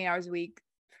gymnast 20 hours a week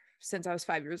since I was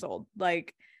 5 years old,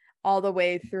 like all the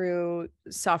way through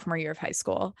sophomore year of high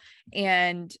school.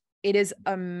 And it is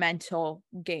a mental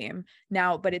game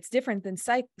now, but it's different than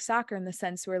soccer in the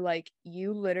sense where like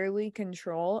you literally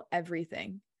control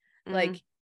everything. Like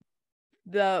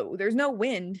there's no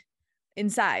wind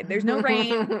inside, there's no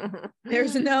rain,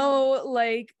 there's no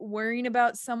like worrying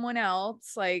about someone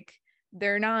else, like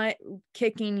they're not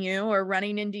kicking you or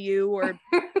running into you or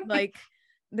like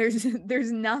there's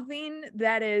nothing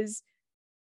that is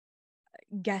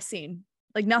guessing.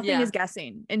 Like nothing is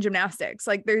guessing in gymnastics.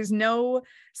 Like there's no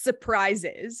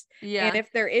surprises. Yeah. And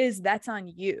if there is, that's on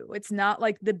you. It's not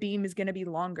like the beam is going to be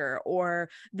longer or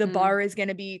the bar is going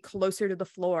to be closer to the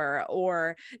floor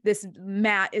or this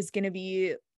mat is going to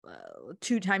be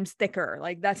 2 times thicker.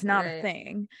 Like that's not a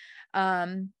thing.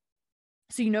 So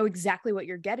you know exactly what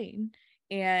you're getting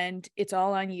and it's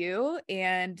all on you,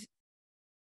 and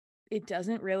it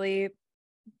doesn't really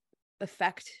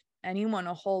affect anyone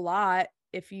a whole lot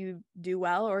if you do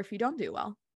well or if you don't do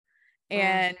well.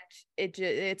 And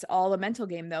it's all a mental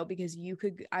game though, because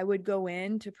I would go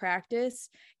in to practice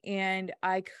and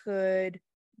I could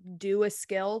do a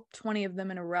skill, 20 of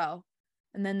them in a row.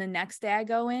 And then the next day I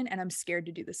go in and I'm scared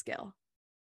to do the skill.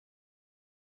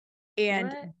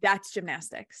 And that's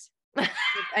gymnastics. If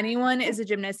anyone is a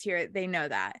gymnast here, they know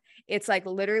that. It's like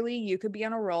literally you could be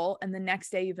on a roll and the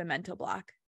next day you have a mental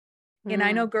block. And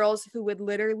I know girls who would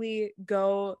literally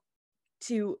go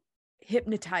to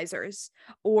hypnotizers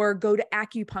or go to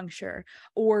acupuncture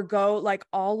or go like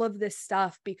all of this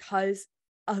stuff because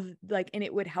of like, and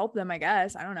it would help them, I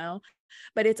guess. I don't know,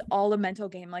 but it's all a mental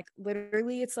game. Like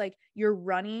literally it's like you're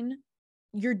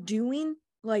doing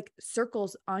like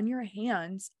circles on your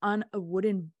hands on a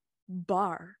wooden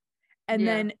bar. And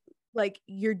then like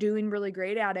you're doing really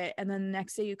great at it. And then the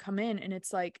next day you come in and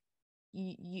it's like,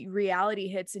 reality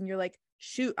hits and you're like,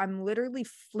 shoot, I'm literally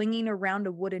flinging around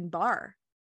a wooden bar.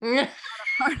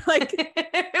 Like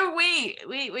wait,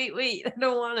 I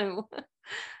don't want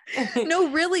to. No,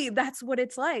 really, that's what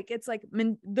it's like. It's like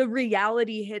the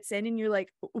reality hits in and you're like,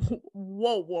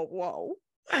 whoa.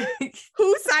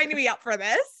 Who signed me up for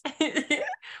this?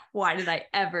 Why did I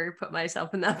ever put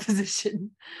myself in that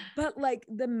position? But like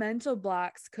the mental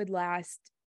blocks could last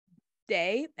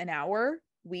day, an hour,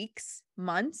 weeks,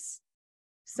 months,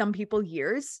 some people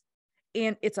years,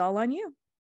 and it's all on you.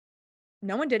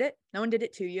 No one did it. No one did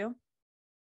it to you.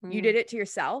 You did it to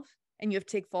yourself, and you have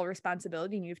to take full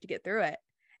responsibility and you have to get through it.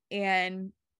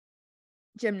 And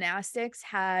gymnastics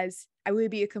I would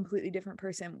be a completely different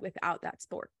person without that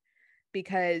sport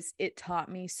because it taught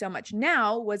me so much.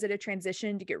 Now, was it a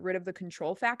transition to get rid of the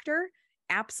control factor?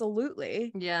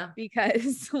 Absolutely. Yeah.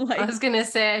 Because like I was going to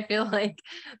say, I feel like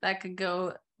that could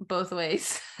go both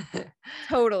ways.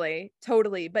 Totally.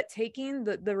 But taking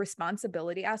the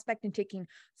responsibility aspect and taking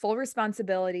full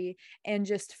responsibility and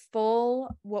just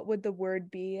full, what would the word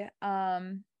be?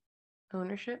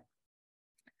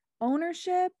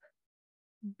 Ownership,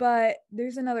 but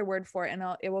there's another word for it and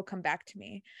it will come back to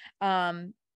me.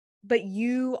 But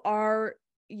you are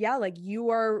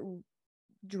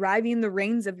driving the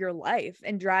reins of your life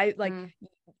and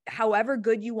however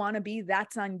good you want to be,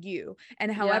 that's on you.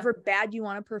 And however bad you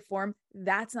want to perform,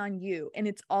 that's on you. And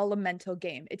it's all a mental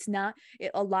game. It's not,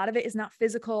 a lot of it is not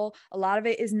physical. A lot of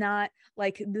it is not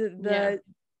like the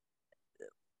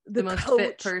most coach,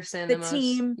 fit person, the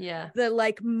team, the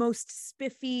like most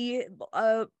spiffy,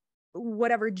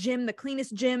 whatever gym, the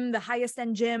cleanest gym, the highest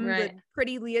end gym, the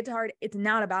pretty leotard. It's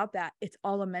not about that. It's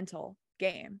all a mental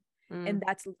game. And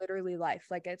that's literally life.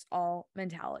 Like it's all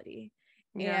mentality.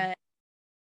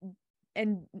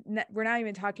 And we're not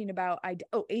even talking about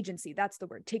agency. That's the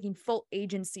word. Taking full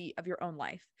agency of your own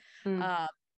life.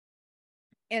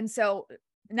 And so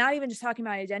not even just talking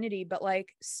about identity, but like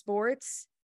sports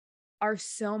are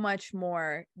so much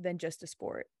more than just a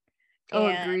sport.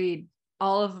 Agreed.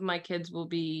 All of my kids will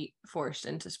be forced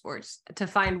into sports to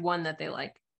find one that they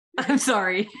like. I'm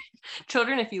sorry,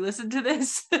 children, if you listen to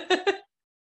this.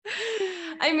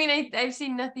 I mean, I've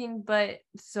seen nothing but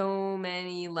so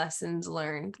many lessons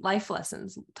learned, life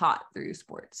lessons taught through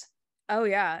sports. Oh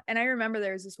yeah. And I remember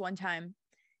there was this one time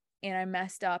and I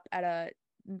messed up at a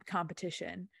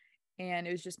competition and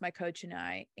it was just my coach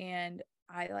and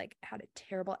I like had a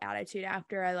terrible attitude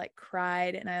after. I like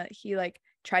cried and he like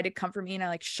tried to comfort me and I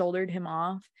like shouldered him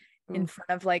off in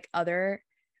front of like other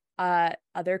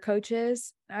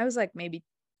coaches. I was like maybe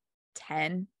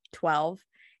 10, 12.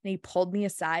 And he pulled me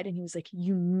aside and he was like,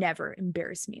 you never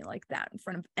embarrass me like that in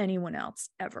front of anyone else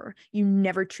ever. You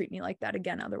never treat me like that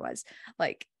again. Otherwise,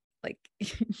 like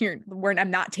I'm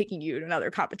not taking you to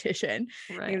another competition.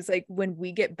 Right. He was like, when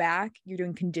we get back, you're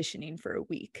doing conditioning for a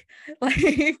week.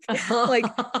 like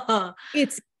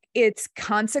it's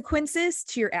consequences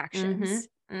to your actions.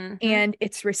 And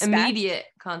it's respect. Immediate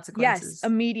consequences. Yes,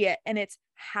 immediate. And it's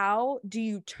how do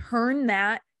you turn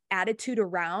that attitude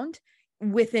around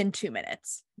within 2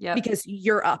 minutes? Yeah, because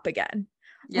you're up again.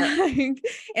 Yeah.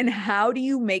 And how do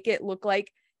you make it look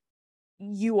like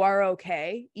you are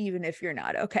okay even if you're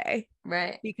not okay?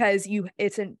 Right. Because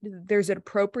there's an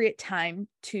appropriate time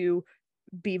to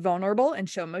be vulnerable and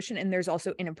show emotion, and there's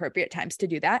also inappropriate times to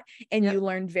do that. And you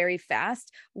learn very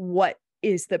fast what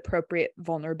is the appropriate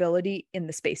vulnerability in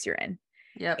the space you're in.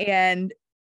 Yep. And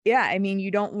yeah, I mean,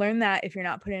 you don't learn that if you're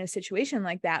not put in a situation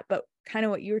like that. But kind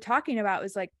of what you were talking about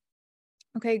was like,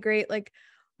 okay, great. Like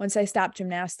once I stopped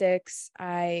gymnastics,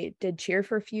 I did cheer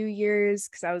for a few years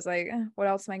because I was like, what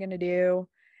else am I going to do?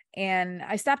 And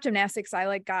I stopped gymnastics. I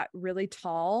like got really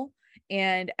tall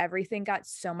and everything got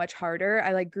so much harder.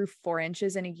 I like grew 4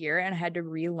 inches in a year and I had to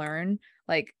relearn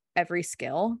like every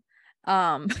skill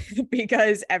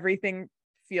because everything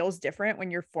feels different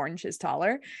when you're 4 inches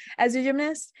taller as a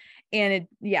gymnast. And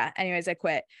anyways, I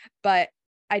quit, but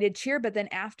I did cheer. But then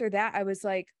after that, I was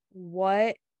like,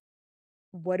 what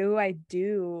do I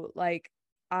do? Like,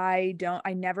 I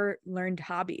never learned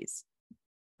hobbies.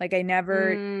 Like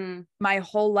my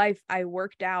whole life, I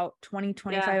worked out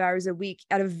 25 hours a week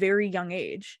at a very young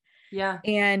age. Yeah.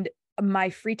 And my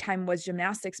free time was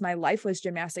gymnastics. My life was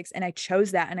gymnastics. And I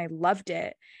chose that and I loved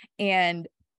it. And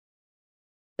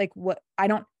like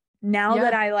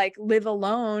that I like live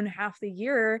alone half the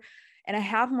year and I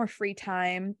have more free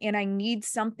time and I need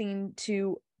something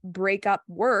to break up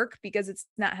work because it's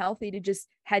not healthy to just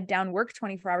head down work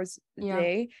 24 hours a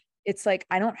day. It's like,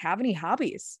 I don't have any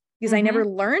hobbies because I never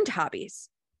learned hobbies.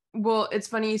 Well, it's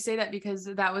funny you say that because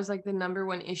that was like the number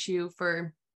one issue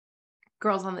for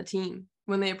girls on the team.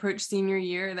 When they approach senior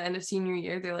year, the end of senior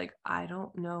year, they're like, I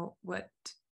don't know what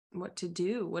to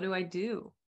do. What do I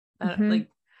do? Like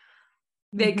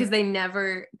because they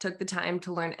never took the time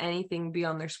to learn anything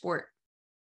beyond their sport.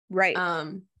 Right.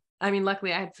 I mean,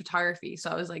 luckily I had photography. So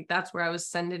I was like, that's where I was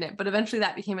sending it. But eventually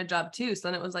that became a job too. So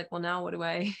then it was like, well, now what do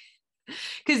I,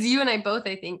 because you and I both,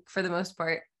 I think for the most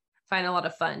part, find a lot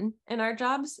of fun in our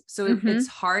jobs. So it's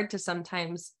hard to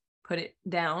sometimes put it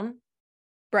down.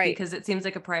 Right. Because it seems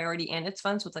like a priority and it's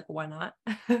fun. So it's like, why not?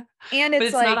 And but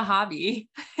it's like, not a hobby.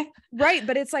 Right.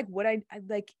 But it's like, I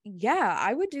like, yeah,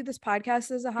 I would do this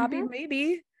podcast as a hobby,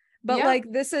 maybe. But like,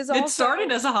 this is also, it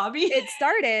started as a hobby. It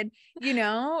started,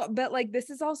 but like, this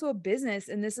is also a business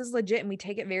and this is legit and we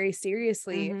take it very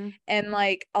seriously. And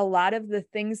like a lot of the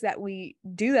things that we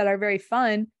do that are very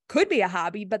fun could be a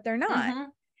hobby, but they're not.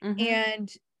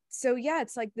 And so, yeah,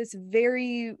 it's like this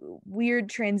very weird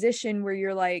transition where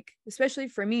you're like, especially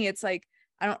for me, it's like,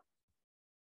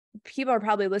 people are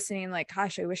probably listening like,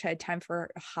 gosh, I wish I had time for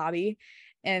a hobby.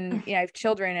 And I have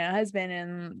children and a husband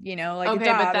and, like a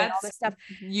job and all this stuff.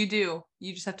 You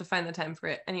just have to find the time for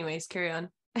it. Anyways, carry on.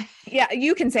 Yeah,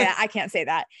 you can say that. I can't say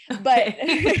that, but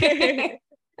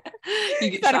you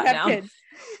get shot down. Kids.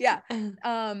 Yeah.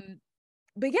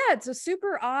 But yeah, it's a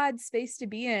super odd space to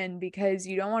be in because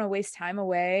you don't want to waste time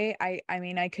away. I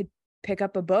mean, I could pick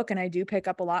up a book and I do pick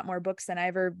up a lot more books than I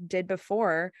ever did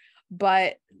before.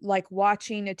 But like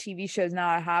watching a TV show is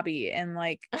not a hobby, and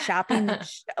like shopping,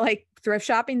 like thrift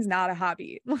shopping is not a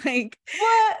hobby. Like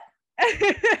what?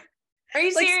 Are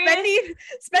you serious?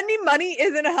 Spending money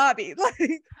isn't a hobby.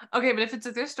 Like okay, but if it's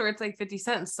a thrift store, it's like 50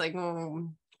 cents. Like,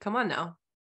 come on now.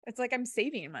 It's like I'm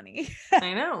saving money.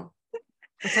 I know,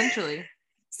 essentially.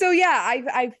 So yeah,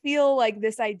 I feel like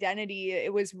this identity,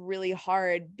 it was really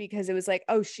hard because it was like,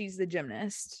 oh, she's the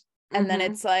gymnast. And then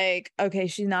it's like, okay,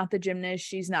 she's not the gymnast.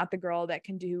 She's not the girl that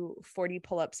can do 40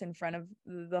 pull-ups in front of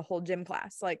the whole gym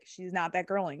class. Like she's not that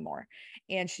girl anymore.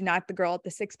 And she's not the girl at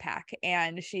the 6-pack.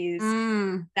 And she's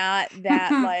not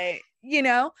that like,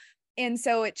 and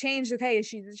so it changed. Okay,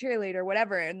 she's a cheerleader,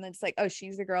 whatever. And it's like, oh,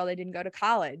 she's the girl that didn't go to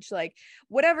college. Like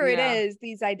whatever it is,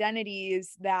 these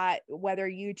identities that whether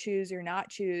you choose or not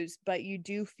choose, but you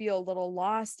do feel a little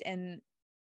lost and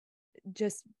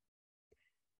just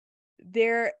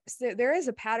there is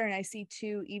a pattern I see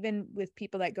too, even with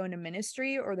people that go into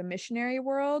ministry or the missionary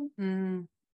world. And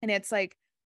it's like,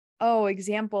 oh,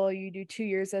 example, you do 2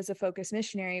 years as a focused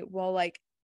missionary. Well, like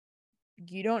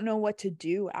you don't know what to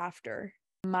do after.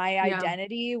 My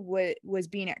identity was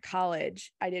being at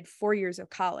college. I did 4 years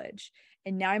of college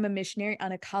and now I'm a missionary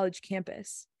on a college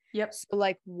campus. Yep. So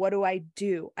like, what do I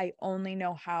do? I only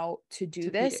know how to do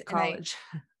this at college.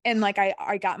 And like,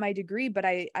 I got my degree, but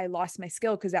I lost my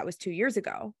skill because that was 2 years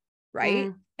ago.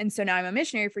 Right. And so now I'm a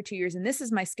missionary for 2 years and this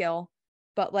is my skill,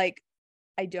 but like,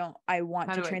 I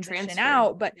want to transition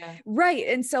out, but right.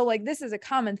 And so like, this is a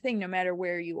common thing, no matter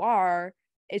where you are.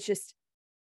 It's just,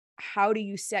 how do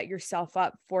you set yourself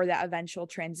up for that eventual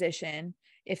transition?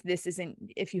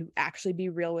 If you actually be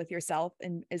real with yourself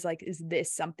and is like, is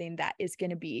this something that is going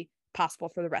to be possible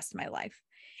for the rest of my life?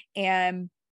 And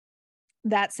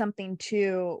that's something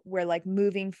too, where like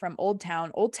moving from Old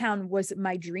Town was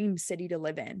my dream city to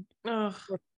live in.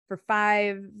 For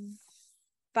 5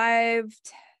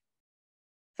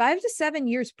 to 7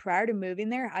 years prior to moving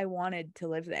there, I wanted to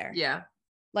live there. Yeah.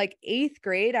 Like 8th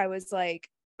grade, I was like,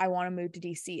 I want to move to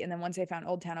DC. And then once I found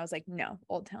Old Town, I was like, no,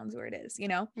 Old Town's where it is, you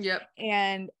know? Yep.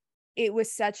 And it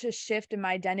was such a shift in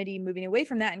my identity moving away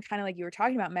from that. And kind of like you were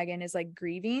talking about, Megan, is like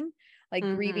grieving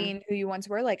who you once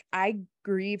were. Like I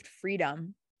grieved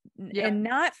freedom and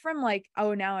not from like,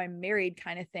 oh, now I'm married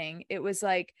kind of thing. It was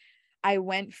like, I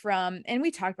went from, and we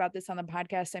talked about this on the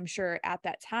podcast, I'm sure at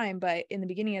that time, but in the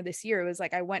beginning of this year, it was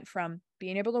like, I went from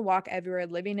being able to walk everywhere,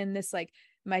 living in this, like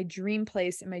my dream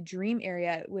place in my dream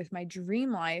area with my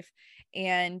dream life.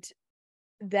 And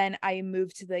then I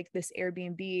moved to like this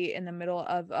Airbnb in the middle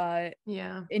of a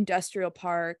industrial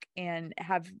park and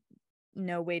have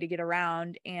no way to get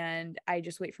around. And I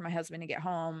just wait for my husband to get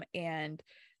home and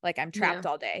like I'm trapped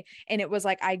all day. And it was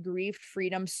like I grieved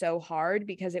freedom so hard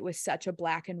because it was such a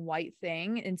black and white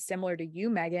thing. And similar to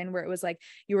you, Megan, where it was like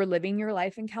you were living your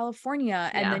life in California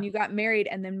and then you got married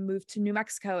and then moved to New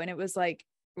Mexico. And it was like,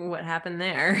 what happened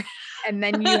there? And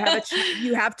then you have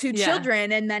you have two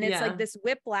children. And then it's like this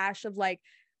whiplash of like,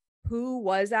 who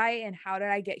was I and how did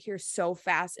I get here so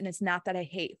fast? And it's not that I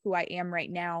hate who I am right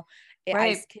now.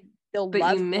 I can still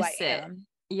love who I am.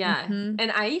 Yeah. Mm-hmm.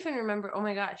 And I even remember, oh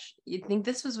my gosh, you'd think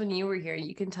this was when you were here.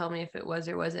 You can tell me if it was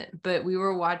or wasn't, but we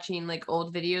were watching like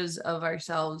old videos of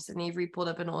ourselves and Avery pulled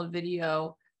up an old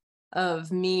video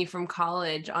of me from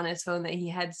college on his phone that he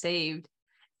had saved.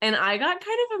 And I got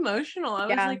kind of emotional. I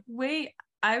was like, wait,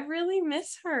 I really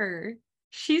miss her.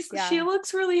 She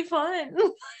looks really fun.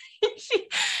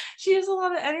 she has a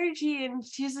lot of energy and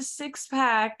she has a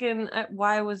 6-pack. And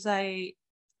why was I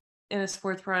in a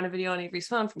Sports Piranha video on Avery's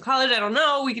phone from college? I don't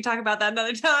know. We could talk about that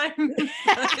another time.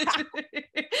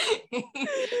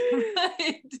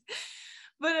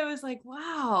 but it was like,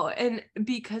 wow. And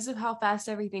because of how fast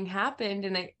everything happened,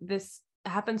 and this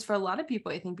happens for a lot of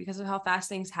people, I think, because of how fast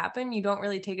things happen, you don't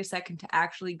really take a second to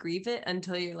actually grieve it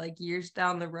until you're like years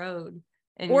down the road.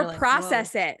 And or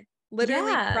process it.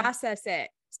 Literally process it.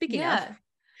 Speaking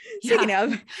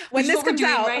of, when this comes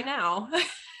out right now,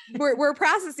 we're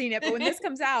processing it. But when this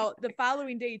comes out, the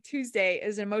following day, Tuesday,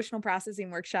 is an emotional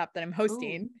processing workshop that I'm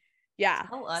hosting. Ooh, yeah.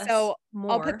 So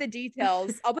more. I'll put the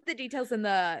details in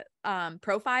the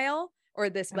profile or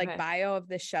this like bio of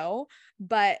the show.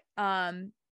 But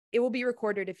it will be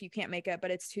recorded if you can't make it,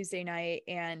 but it's Tuesday night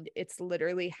and it's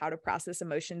literally how to process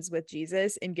emotions with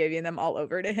Jesus and giving them all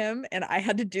over to him. And I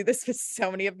had to do this with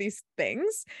so many of these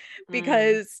things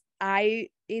because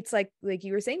it's like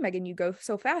you were saying, Megan, you go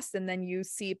so fast and then you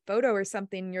see a photo or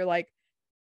something and you're like,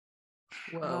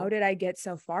 how did I get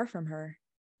so far from her?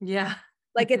 Yeah.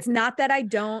 Like, it's not that I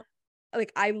don't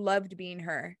like, I loved being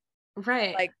her.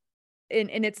 Right. Like, and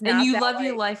it's not, and you love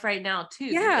your life right now too.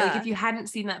 Yeah. Like if you hadn't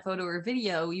seen that photo or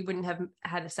video, you wouldn't have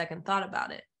had a second thought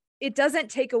about it. It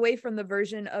doesn't take away from the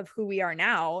version of who we are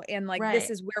now. And like, this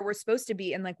is where we're supposed to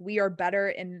be. And like, we are better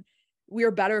and we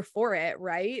are better for it.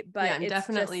 Right. But I'm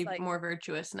definitely like, more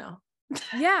virtuous now.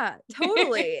 Yeah,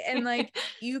 totally. And like,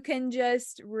 you can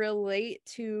just relate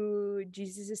to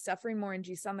Jesus' suffering more and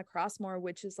Jesus on the cross more,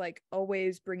 which is like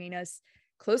always bringing us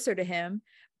closer to him.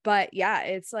 But yeah,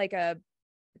 it's like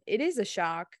it is a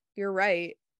shock. You're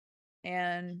right.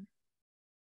 And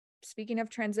speaking of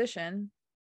transition,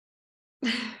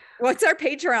 what's our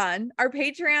Patreon? Our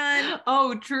Patreon.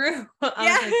 Oh, true.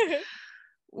 Yeah. Like,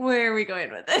 where are we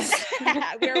going with this?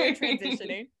 Where are we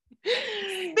transitioning?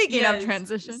 Speaking of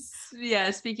transition. Yeah,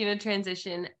 speaking of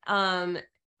transition,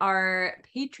 our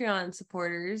Patreon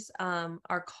supporters, our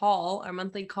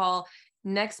monthly call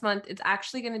next month, it's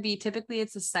actually going to be, typically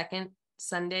it's the second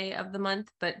Sunday of the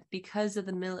month, but because of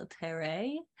the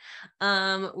military,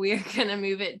 we are going to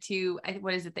move it to,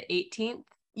 what is it, the 18th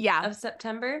of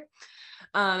September,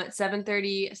 at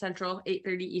 7:30 Central,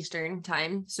 8:30 Eastern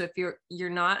time. So if you're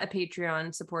not a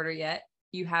Patreon supporter yet,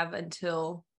 you have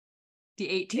until the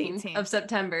 18th of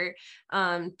September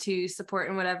to support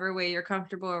in whatever way you're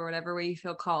comfortable or whatever way you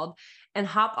feel called, and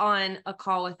hop on a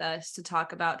call with us to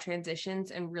talk about transitions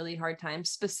and really hard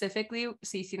times. Specifically,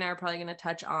 Cece and I are probably going to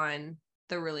touch on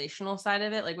the relational side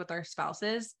of it, like with our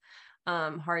spouses,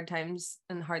 hard times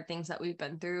and hard things that we've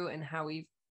been through and how we've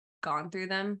gone through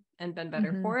them and been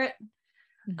better for it.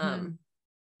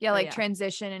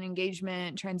 Transition and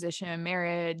engagement, transition in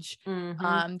marriage,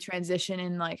 transition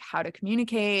in like how to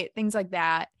communicate, things like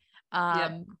that.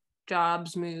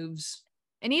 Jobs, moves,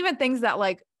 and even things that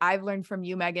like I've learned from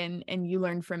you, Megan, and you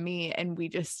learned from me, and we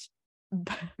just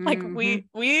like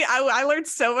I learned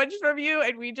so much from you,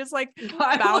 and we just like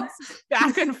bounce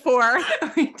back and forth.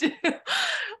 We do. I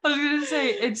was gonna say,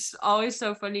 it's always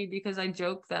so funny because I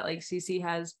joke that like Cece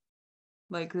has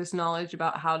like this knowledge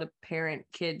about how to parent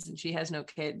kids and she has no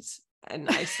kids, and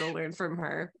I still learn from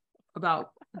her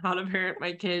about how to parent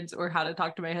my kids or how to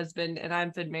talk to my husband, and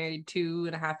I've been married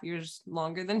 2.5 years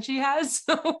longer than she has.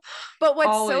 So but what's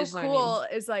always so cool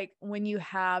is like when you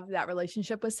have that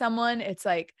relationship with someone, it's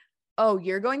like, oh,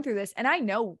 you're going through this, and I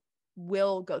know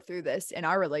we'll go through this in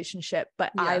our relationship,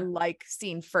 but I like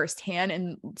seeing firsthand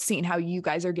and seeing how you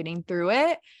guys are getting through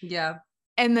it. Yeah.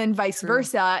 And then vice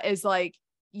versa is like,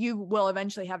 you will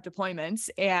eventually have deployments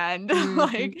and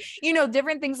like, you know,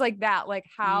 different things like that, like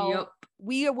how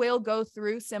we will go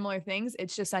through similar things.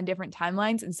 It's just on different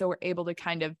timelines. And so we're able to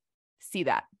kind of see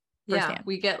that firsthand. Yeah.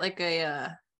 We get like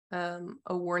a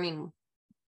warning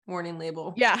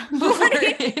label. Yeah.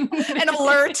 an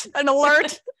alert.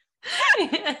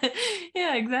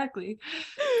 Yeah, exactly.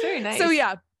 Very nice. So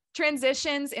yeah,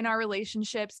 transitions in our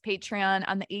relationships, Patreon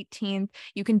on the 18th.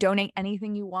 You can donate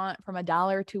anything you want from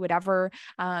 $1 to whatever.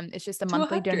 It's just a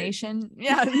monthly donation.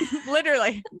 Yeah,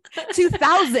 literally to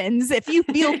thousands if you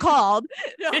feel called.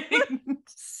 I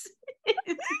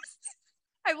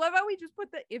love how we just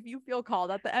put the "if you feel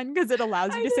called" at the end because it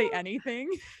allows you to say anything.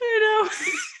 I know.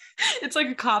 It's like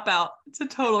a cop out. It's a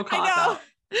total cop out.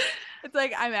 It's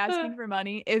like, I'm asking for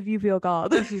money if you feel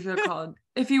called. If you feel called.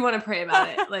 If you want to pray about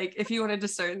it. Like if you want to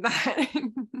discern that.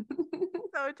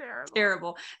 So terrible.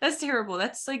 Terrible. That's terrible.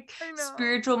 That's like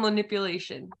spiritual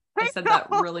manipulation. I said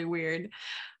that really weird.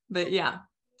 But yeah.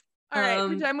 All right.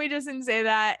 Pretend we just didn't say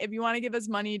that. If you want to give us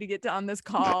money to get on this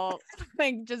call,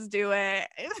 like just do it.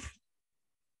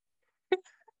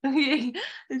 Okay.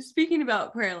 Speaking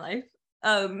about prayer life.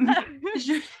 We'll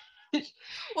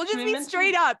just be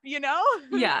straight up, you know?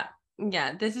 Yeah,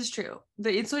 this is true.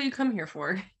 It's what you come here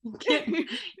for. You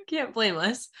can't blame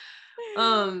us.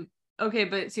 Okay,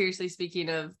 but seriously, speaking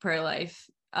of prayer life,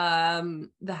 the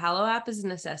Hallow app is a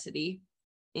necessity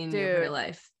in your prayer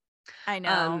life. I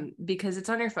know. Because it's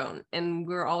on your phone and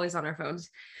we're always on our phones.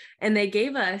 And they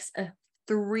gave us a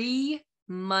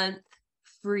 3-month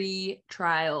free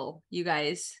trial, you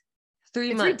guys.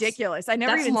 3 months. It's ridiculous. I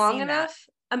never even long seen enough. that.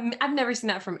 I've never seen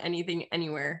that from anything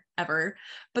anywhere ever,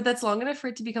 but that's long enough for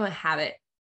it to become a habit.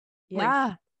 Yeah.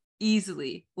 Like,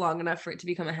 easily long enough for it to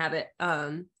become a habit.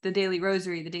 The daily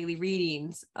rosary, the daily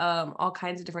readings, all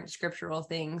kinds of different scriptural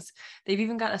things. They've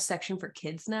even got a section for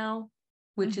kids now,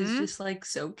 which is just like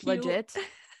so cute. Legit.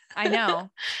 I know.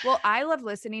 Well, I love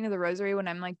listening to the rosary when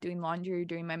I'm like doing laundry or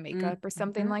doing my makeup or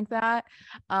something like that.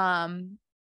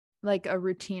 Like a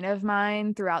routine of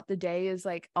mine throughout the day is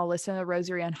like, I'll listen to the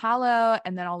rosary on Hallow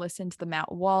and then I'll listen to the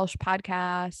Matt Walsh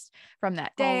podcast from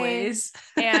that day. Always.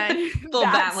 And little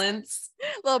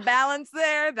balance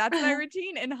there. That's my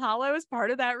routine. And Hallow is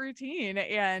part of that routine.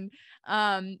 And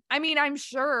I mean, I'm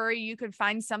sure you could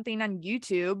find something on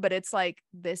YouTube, but it's like,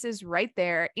 this is right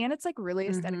there. And it's like really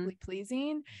aesthetically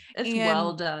pleasing. It's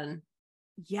well done.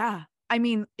 Yeah. I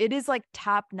mean, it is like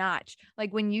top notch.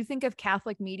 Like when you think of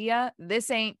Catholic media, this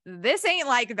ain't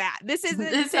like that. This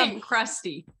ain't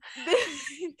crusty.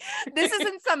 This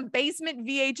isn't some basement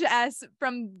VHS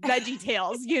from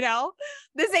VeggieTales, you know?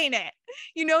 This ain't it.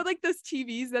 You know, like those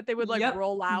TVs that they would like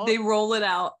roll out. They roll it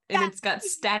out and it's got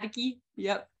staticky.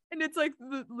 Yep. And it's like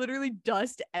literally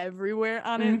dust everywhere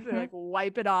on it. They like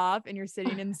wipe it off and you're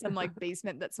sitting in some like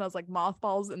basement that smells like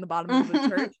mothballs in the bottom of the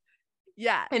church.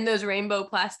 Yeah. And those rainbow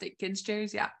plastic kids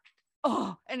chairs. Yeah.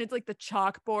 Oh, and it's like the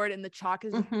chalkboard and the chalk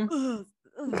is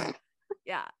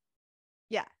yeah.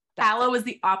 Hallow is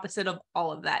the opposite of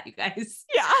all of that, you guys.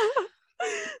 Yeah.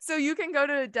 So you can go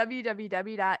to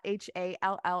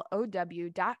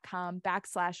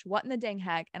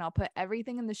www.hallow.com/whatinthedangheck and I'll put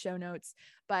everything in the show notes,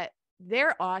 but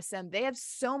they're awesome. They have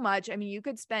so much. I mean, you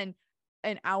could spend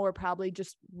an hour probably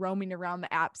just roaming around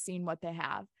the app, seeing what they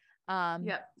have.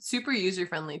 Super user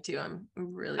friendly too. I'm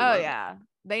really yeah.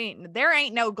 There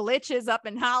ain't no glitches up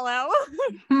in Hallow.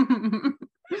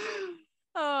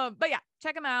 But yeah,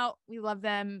 check them out. We love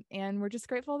them and we're just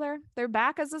grateful they're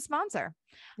back as a sponsor.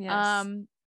 Yes.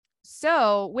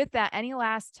 So with that, any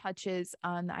last touches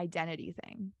on the identity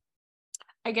thing?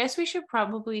 I guess we should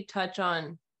probably touch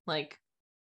on like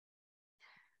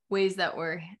ways that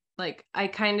we're like, I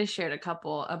kind of shared a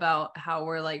couple about how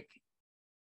we're like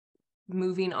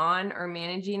moving on or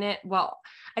managing it. Well,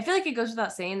 I feel like it goes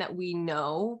without saying that we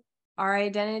know our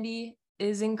identity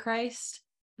is in Christ,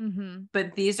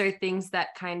 but these are things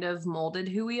that kind of molded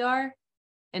who we are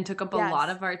and took up a lot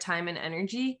of our time and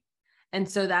energy. And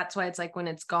so that's why it's like when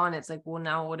it's gone, it's like, well,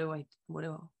 now what do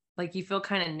like you feel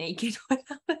kind of naked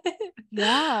without it.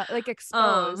 Yeah, like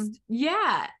exposed.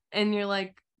 Yeah. And you're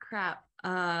like, crap.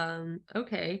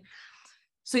 Okay.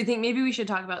 So I think maybe we should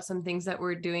talk about some things that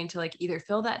we're doing to like either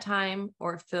fill that time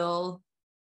or fill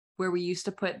where we used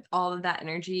to put all of that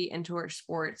energy into our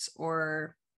sports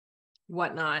or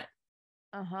whatnot.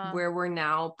 where we're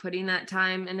now putting that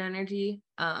time and energy,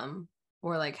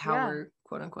 or like how we're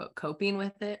quote unquote coping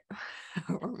with it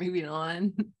or moving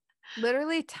on.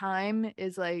 Literally time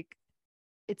is like,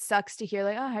 it sucks to hear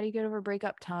like, oh, how do you get over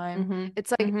breakup time?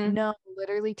 It's like, no,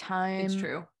 literally time. It's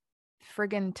true.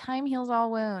 Friggin' time heals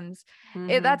all wounds.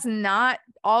 That's not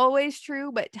always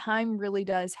true, but time really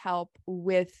does help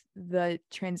with the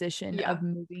transition of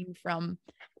moving from,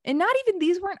 and not even,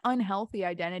 these weren't unhealthy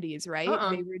identities, right?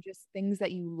 They were just things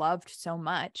that you loved so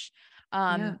much,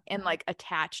 and like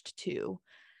attached to.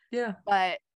 Yeah.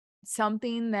 But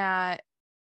something that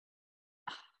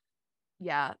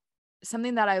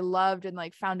I loved and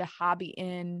like found a hobby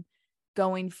in,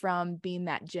 going from being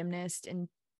that gymnast and,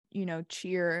 you know,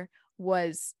 cheer,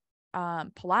 was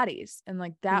Pilates. And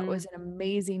like that was an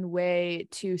amazing way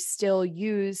to still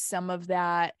use some of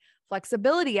that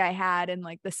flexibility I had and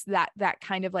like that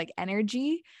kind of like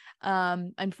energy.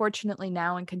 Unfortunately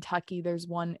now in Kentucky there's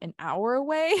one an hour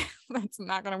away. That's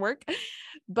not gonna work.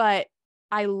 But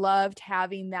I loved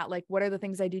having that, like, what are the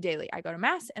things I do daily? I go to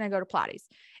mass and I go to Pilates.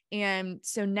 And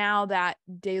so now that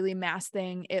daily mass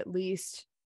thing, at least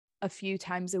a few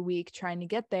times a week, trying to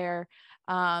get there,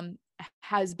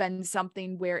 has been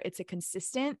something where it's a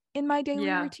consistent in my daily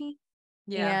routine.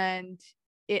 And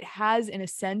it has, in a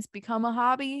sense, become a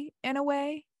hobby in a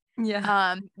way.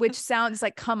 Which sounds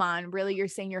like, come on, really? You're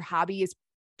saying your hobby is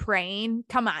praying?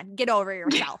 Come on, get over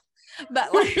yourself.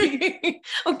 But like,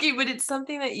 okay, but it's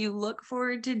something that you look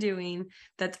forward to doing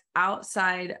that's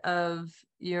outside of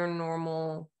your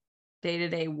normal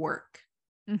day-to-day work.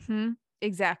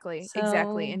 Exactly.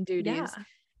 And duties.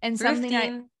 And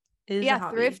something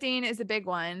thrifting is a big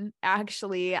one.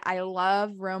 Actually, I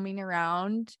love roaming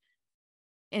around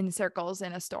in circles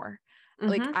in a store.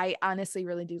 Like, I honestly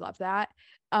really do love that.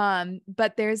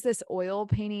 But there's this oil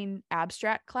painting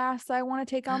abstract class I want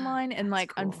to take online. And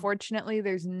like, cool. Unfortunately,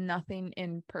 there's nothing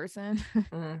in person.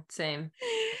 Same.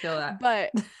 I feel that.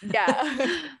 But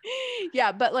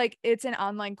but like, it's an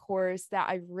online course that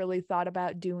I've really thought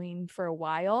about doing for a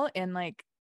while. And like,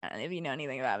 if you know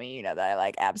anything about me, you know that I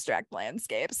like abstract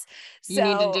landscapes. So you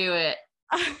need to do it.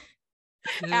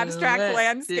 Abstract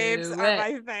landscapes are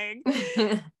my thing.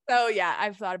 So yeah,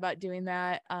 I've thought about doing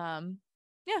that.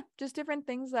 Just different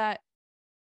things that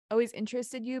always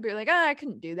interested you, but you're like, oh, I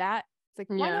couldn't do that. It's like,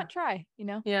 why not try, you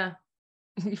know? Yeah.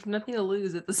 You've nothing to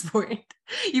lose at this point.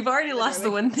 You've already lost the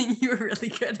one thing you were really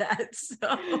good at.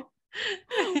 So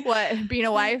what? Being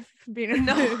a wife?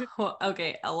 No. Well,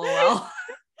 okay, LOL.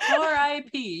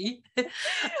 R.I.P.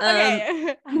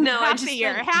 Okay. No, I just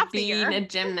meant being a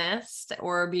gymnast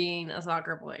or being a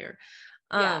soccer player.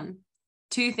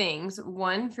 Two things.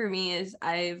 One for me is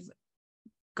I've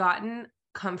gotten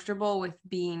comfortable with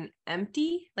being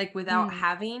empty, like without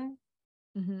having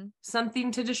something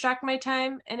to distract my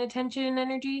time and attention and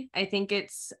energy. I think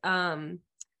it's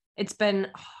been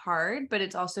hard, but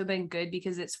it's also been good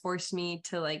because it's forced me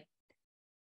to like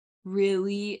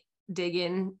really dig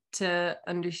in to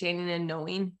understanding and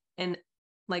knowing and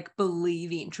like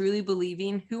truly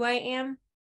believing who I am,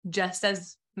 just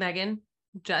as Megan,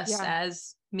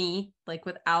 as me, like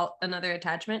without another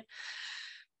attachment.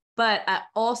 But I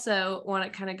also want to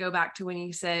kind of go back to when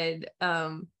you said,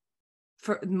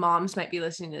 for moms might be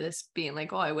listening to this being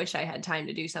like, oh, I wish I had time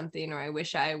to do something, or I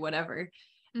wish I whatever.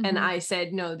 And I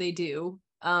said, no, they do.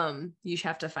 You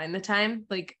have to find the time.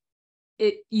 Like,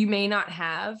 you may not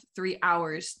have 3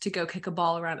 hours to go kick a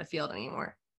ball around a field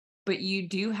anymore, but you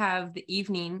do have the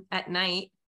evening at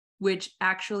night, which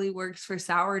actually works for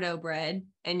sourdough bread,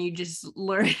 and you just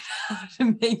learn how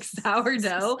to make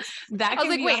sourdough. I was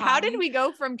like, wait, how did we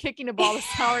go from kicking a ball to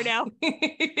sourdough?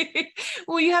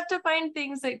 Well, you have to find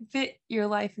things that fit your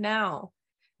life now.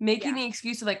 Making the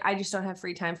excuse of like, I just don't have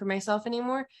free time for myself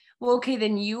anymore. Well, okay,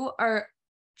 then you are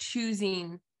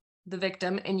choosing the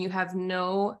victim, and you have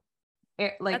no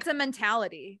like, that's a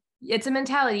mentality. It's a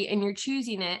mentality, and you're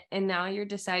choosing it, and now you're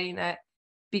deciding that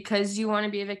because you want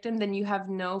to be a victim, then you have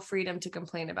no freedom to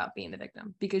complain about being a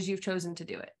victim because you've chosen to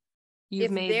do it.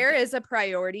 If there is a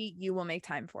priority, you will make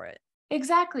time for it.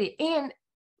 Exactly. And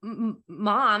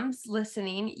moms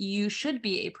listening, you should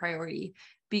be a priority,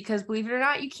 because believe it or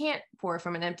not, you can't pour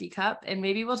from an empty cup. And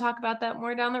maybe we'll talk about that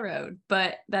more down the road,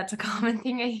 but that's a common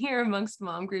thing I hear amongst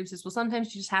mom groups is, well,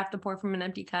 sometimes you just have to pour from an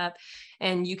empty cup,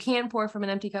 and you can pour from an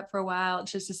empty cup for a while.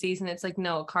 It's just a season. It's like,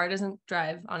 no, a car doesn't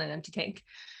drive on an empty tank.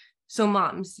 So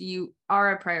moms, you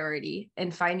are a priority,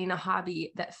 and finding a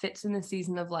hobby that fits in the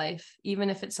season of life, even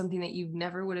if it's something that you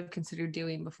never would have considered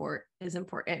doing before, is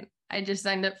important. I just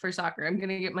signed up for soccer. I'm going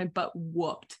to get my butt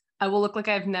whooped. I will look like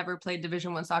I've never played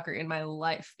Division I soccer in my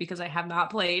life because I have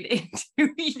not played in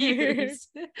 2 years.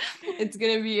 It's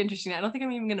going to be interesting. I don't think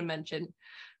I'm even going to mention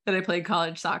that I played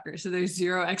college soccer. So there's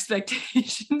zero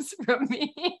expectations from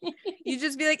me. You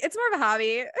just be like, it's more of a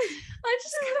hobby. I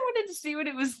just kind of wanted to see what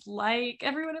it was like.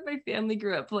 Everyone in my family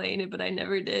grew up playing it, but I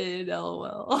never did.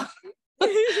 LOL.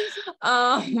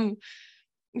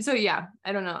 So yeah,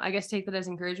 I don't know. I guess take that as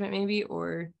encouragement maybe,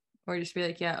 or just be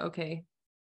like, yeah, okay.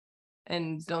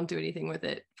 And don't do anything with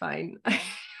it. Fine.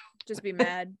 Just be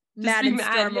mad. Just mad be and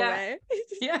mad, storm yeah. away.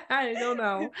 Yeah, I don't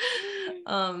know.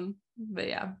 But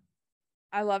yeah.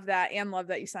 I love that, and love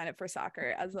that you signed up for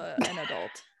soccer as an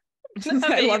adult.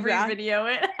 I love that. Video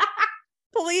it.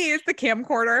 Please, the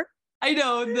camcorder. I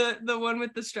know, the one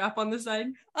with the strap on the side.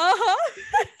 Uh-huh.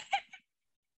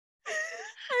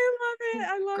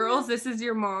 I love it. Girls, this is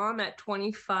your mom at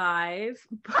 25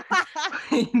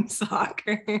 playing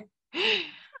soccer.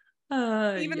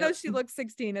 Even though she looks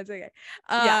 16, it's okay.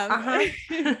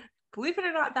 Believe it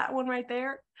or not, that one right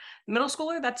there, middle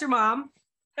schooler, that's your mom.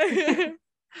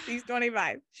 She's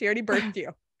 25. She already birthed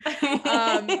you.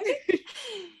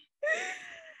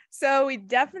 So we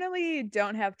definitely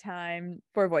don't have time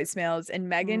for voicemails, and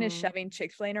Megan is shoving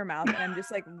Chick-fil-A in her mouth, and I'm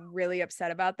just like really upset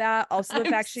about that. Also, the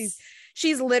fact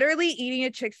she's literally eating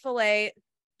a Chick-fil-A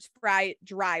fry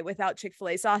dry without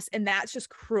Chick-fil-A sauce, and that's just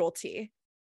cruelty.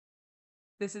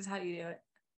 This is how you do it.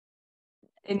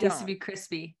 It needs to be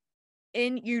crispy.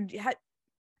 And you had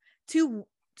to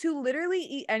literally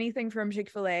eat anything from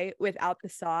Chick-fil-A without the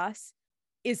sauce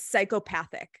is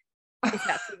psychopathic. If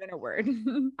that's even a word.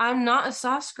 I'm not a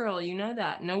sauce girl, you know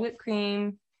that. No whipped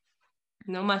cream,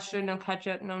 no mustard, no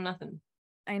ketchup, no nothing.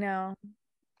 I know.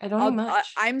 I don't eat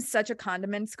much. I'm such a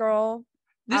condiments girl.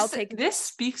 This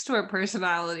speaks to our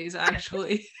personalities,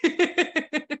 actually.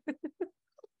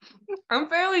 I'm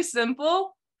fairly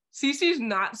simple. Cece's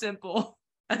not simple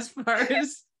as far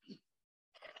as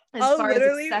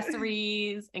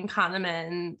accessories and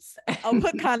condiments. I'll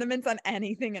put condiments on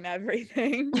anything and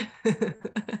everything.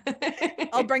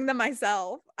 I'll bring them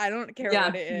myself. I don't care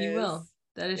what it is. You will.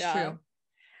 That is true.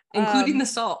 Including the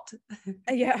salt.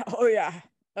 Yeah.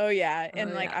 Oh yeah.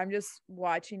 And I'm just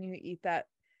watching you eat that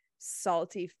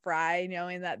salty fry,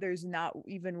 knowing that there's not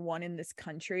even one in this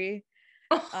country.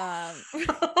 They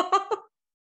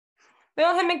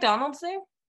don't have McDonald's there?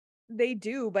 They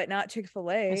do, but not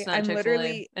Chick-fil-A. It's not Chick-fil-A.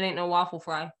 Literally, it ain't no waffle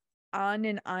fry. On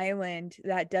an island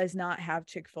that does not have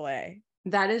Chick-fil-A.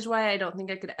 That is why I don't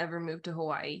think I could ever move to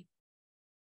Hawaii.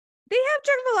 They have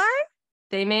Chick-fil-A?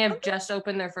 They may have just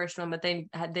opened their first one, but they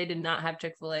did not have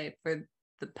Chick-fil-A for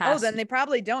the past. Oh, then they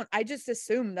probably don't. I just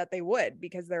assumed that they would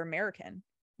because they're American.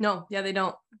 No, yeah, they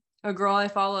don't. A girl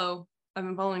I've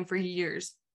been following for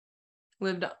years,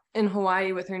 lived in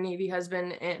Hawaii with her Navy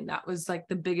husband, and that was like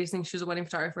the biggest thing. She was a wedding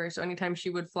photographer, so anytime she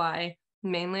would fly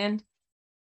mainland,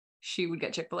 she would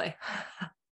get Chick-fil-A.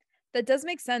 That does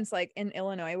make sense. Like in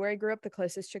Illinois, where I grew up, the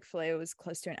closest Chick-fil-A was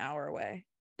close to an hour away.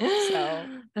 So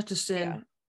that's a sin.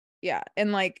 Yeah.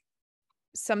 And like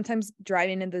sometimes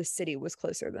driving into the city was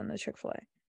closer than the Chick-fil-A.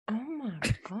 Oh my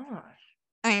gosh.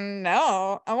 I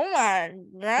know. Oh my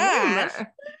gosh.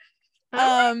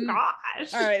 Oh my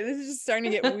gosh. All right, this is just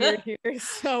starting to get weird here.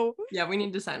 So yeah, we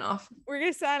need to sign off. We're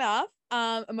gonna sign off.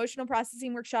 Emotional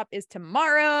processing workshop is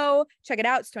tomorrow. Check it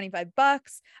out. It's $25.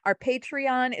 Our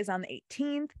Patreon is on the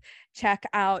 18th. Check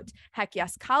out Heck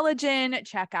Yes Collagen.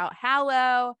 Check out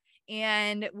Hallow.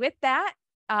 And with that,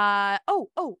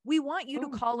 we want you to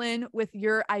call in with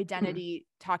your identity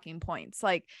talking points,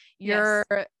 like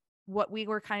what we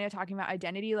were kind of talking about,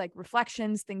 identity, like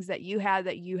reflections, things that you had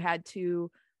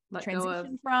to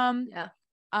transition from.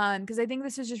 Because I think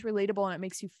this is just relatable and it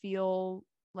makes you feel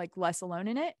like less alone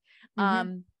in it.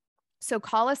 So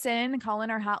call us in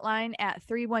our hotline at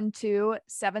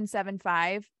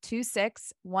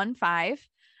 312-775-2615.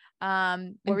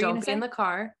 And don't be in the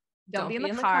car. Don't be in the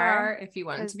car if you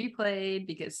want it to be played,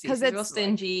 because it's real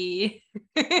stingy.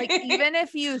 Like even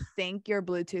if you think your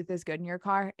Bluetooth is good in your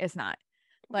car, it's not.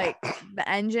 Like the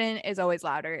engine is always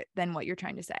louder than what you're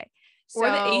trying to say. Or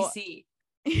the AC.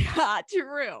 Yeah,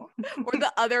 true. Or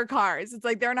the other cars. It's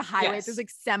like they're on a highway. There's like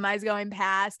semis going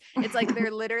past. It's like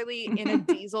they're literally in a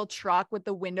diesel truck with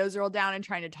the windows rolled down and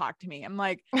trying to talk to me. I'm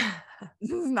like,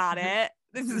 this is not it.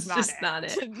 This is not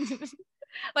it.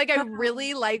 Like, I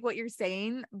really like what you're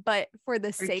saying, but for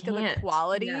the sake of the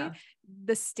quality,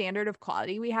 the standard of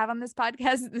quality we have on this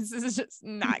podcast, this is just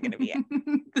not going to be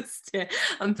it.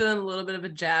 I'm feeling a little bit of a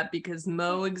jab because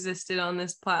Mo existed on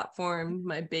this platform.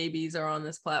 My babies are on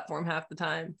this platform half the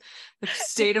time. The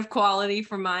state of quality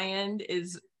from my end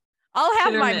is I'll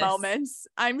have my moments.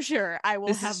 I'm sure I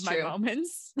will have my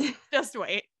moments. Just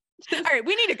wait. All right,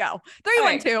 we need to go.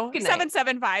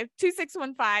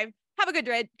 312-775-2615. Have a good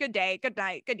day, good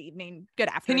night, good evening, good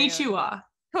afternoon.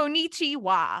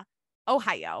 Konnichiwa.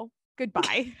 Ohio.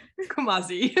 Goodbye.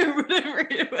 Kumazi. Whatever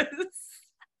it was.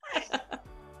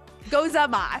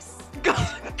 Gozaimasu.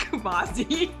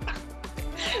 Kumazi.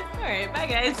 All right, bye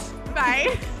guys.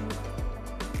 Bye.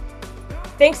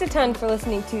 Thanks a ton for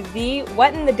listening to the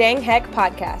What in the Dang Heck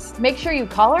podcast. Make sure you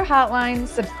call our hotline,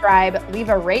 subscribe, leave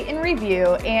a rate and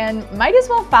review, and might as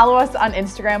well follow us on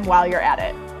Instagram while you're at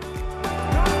it.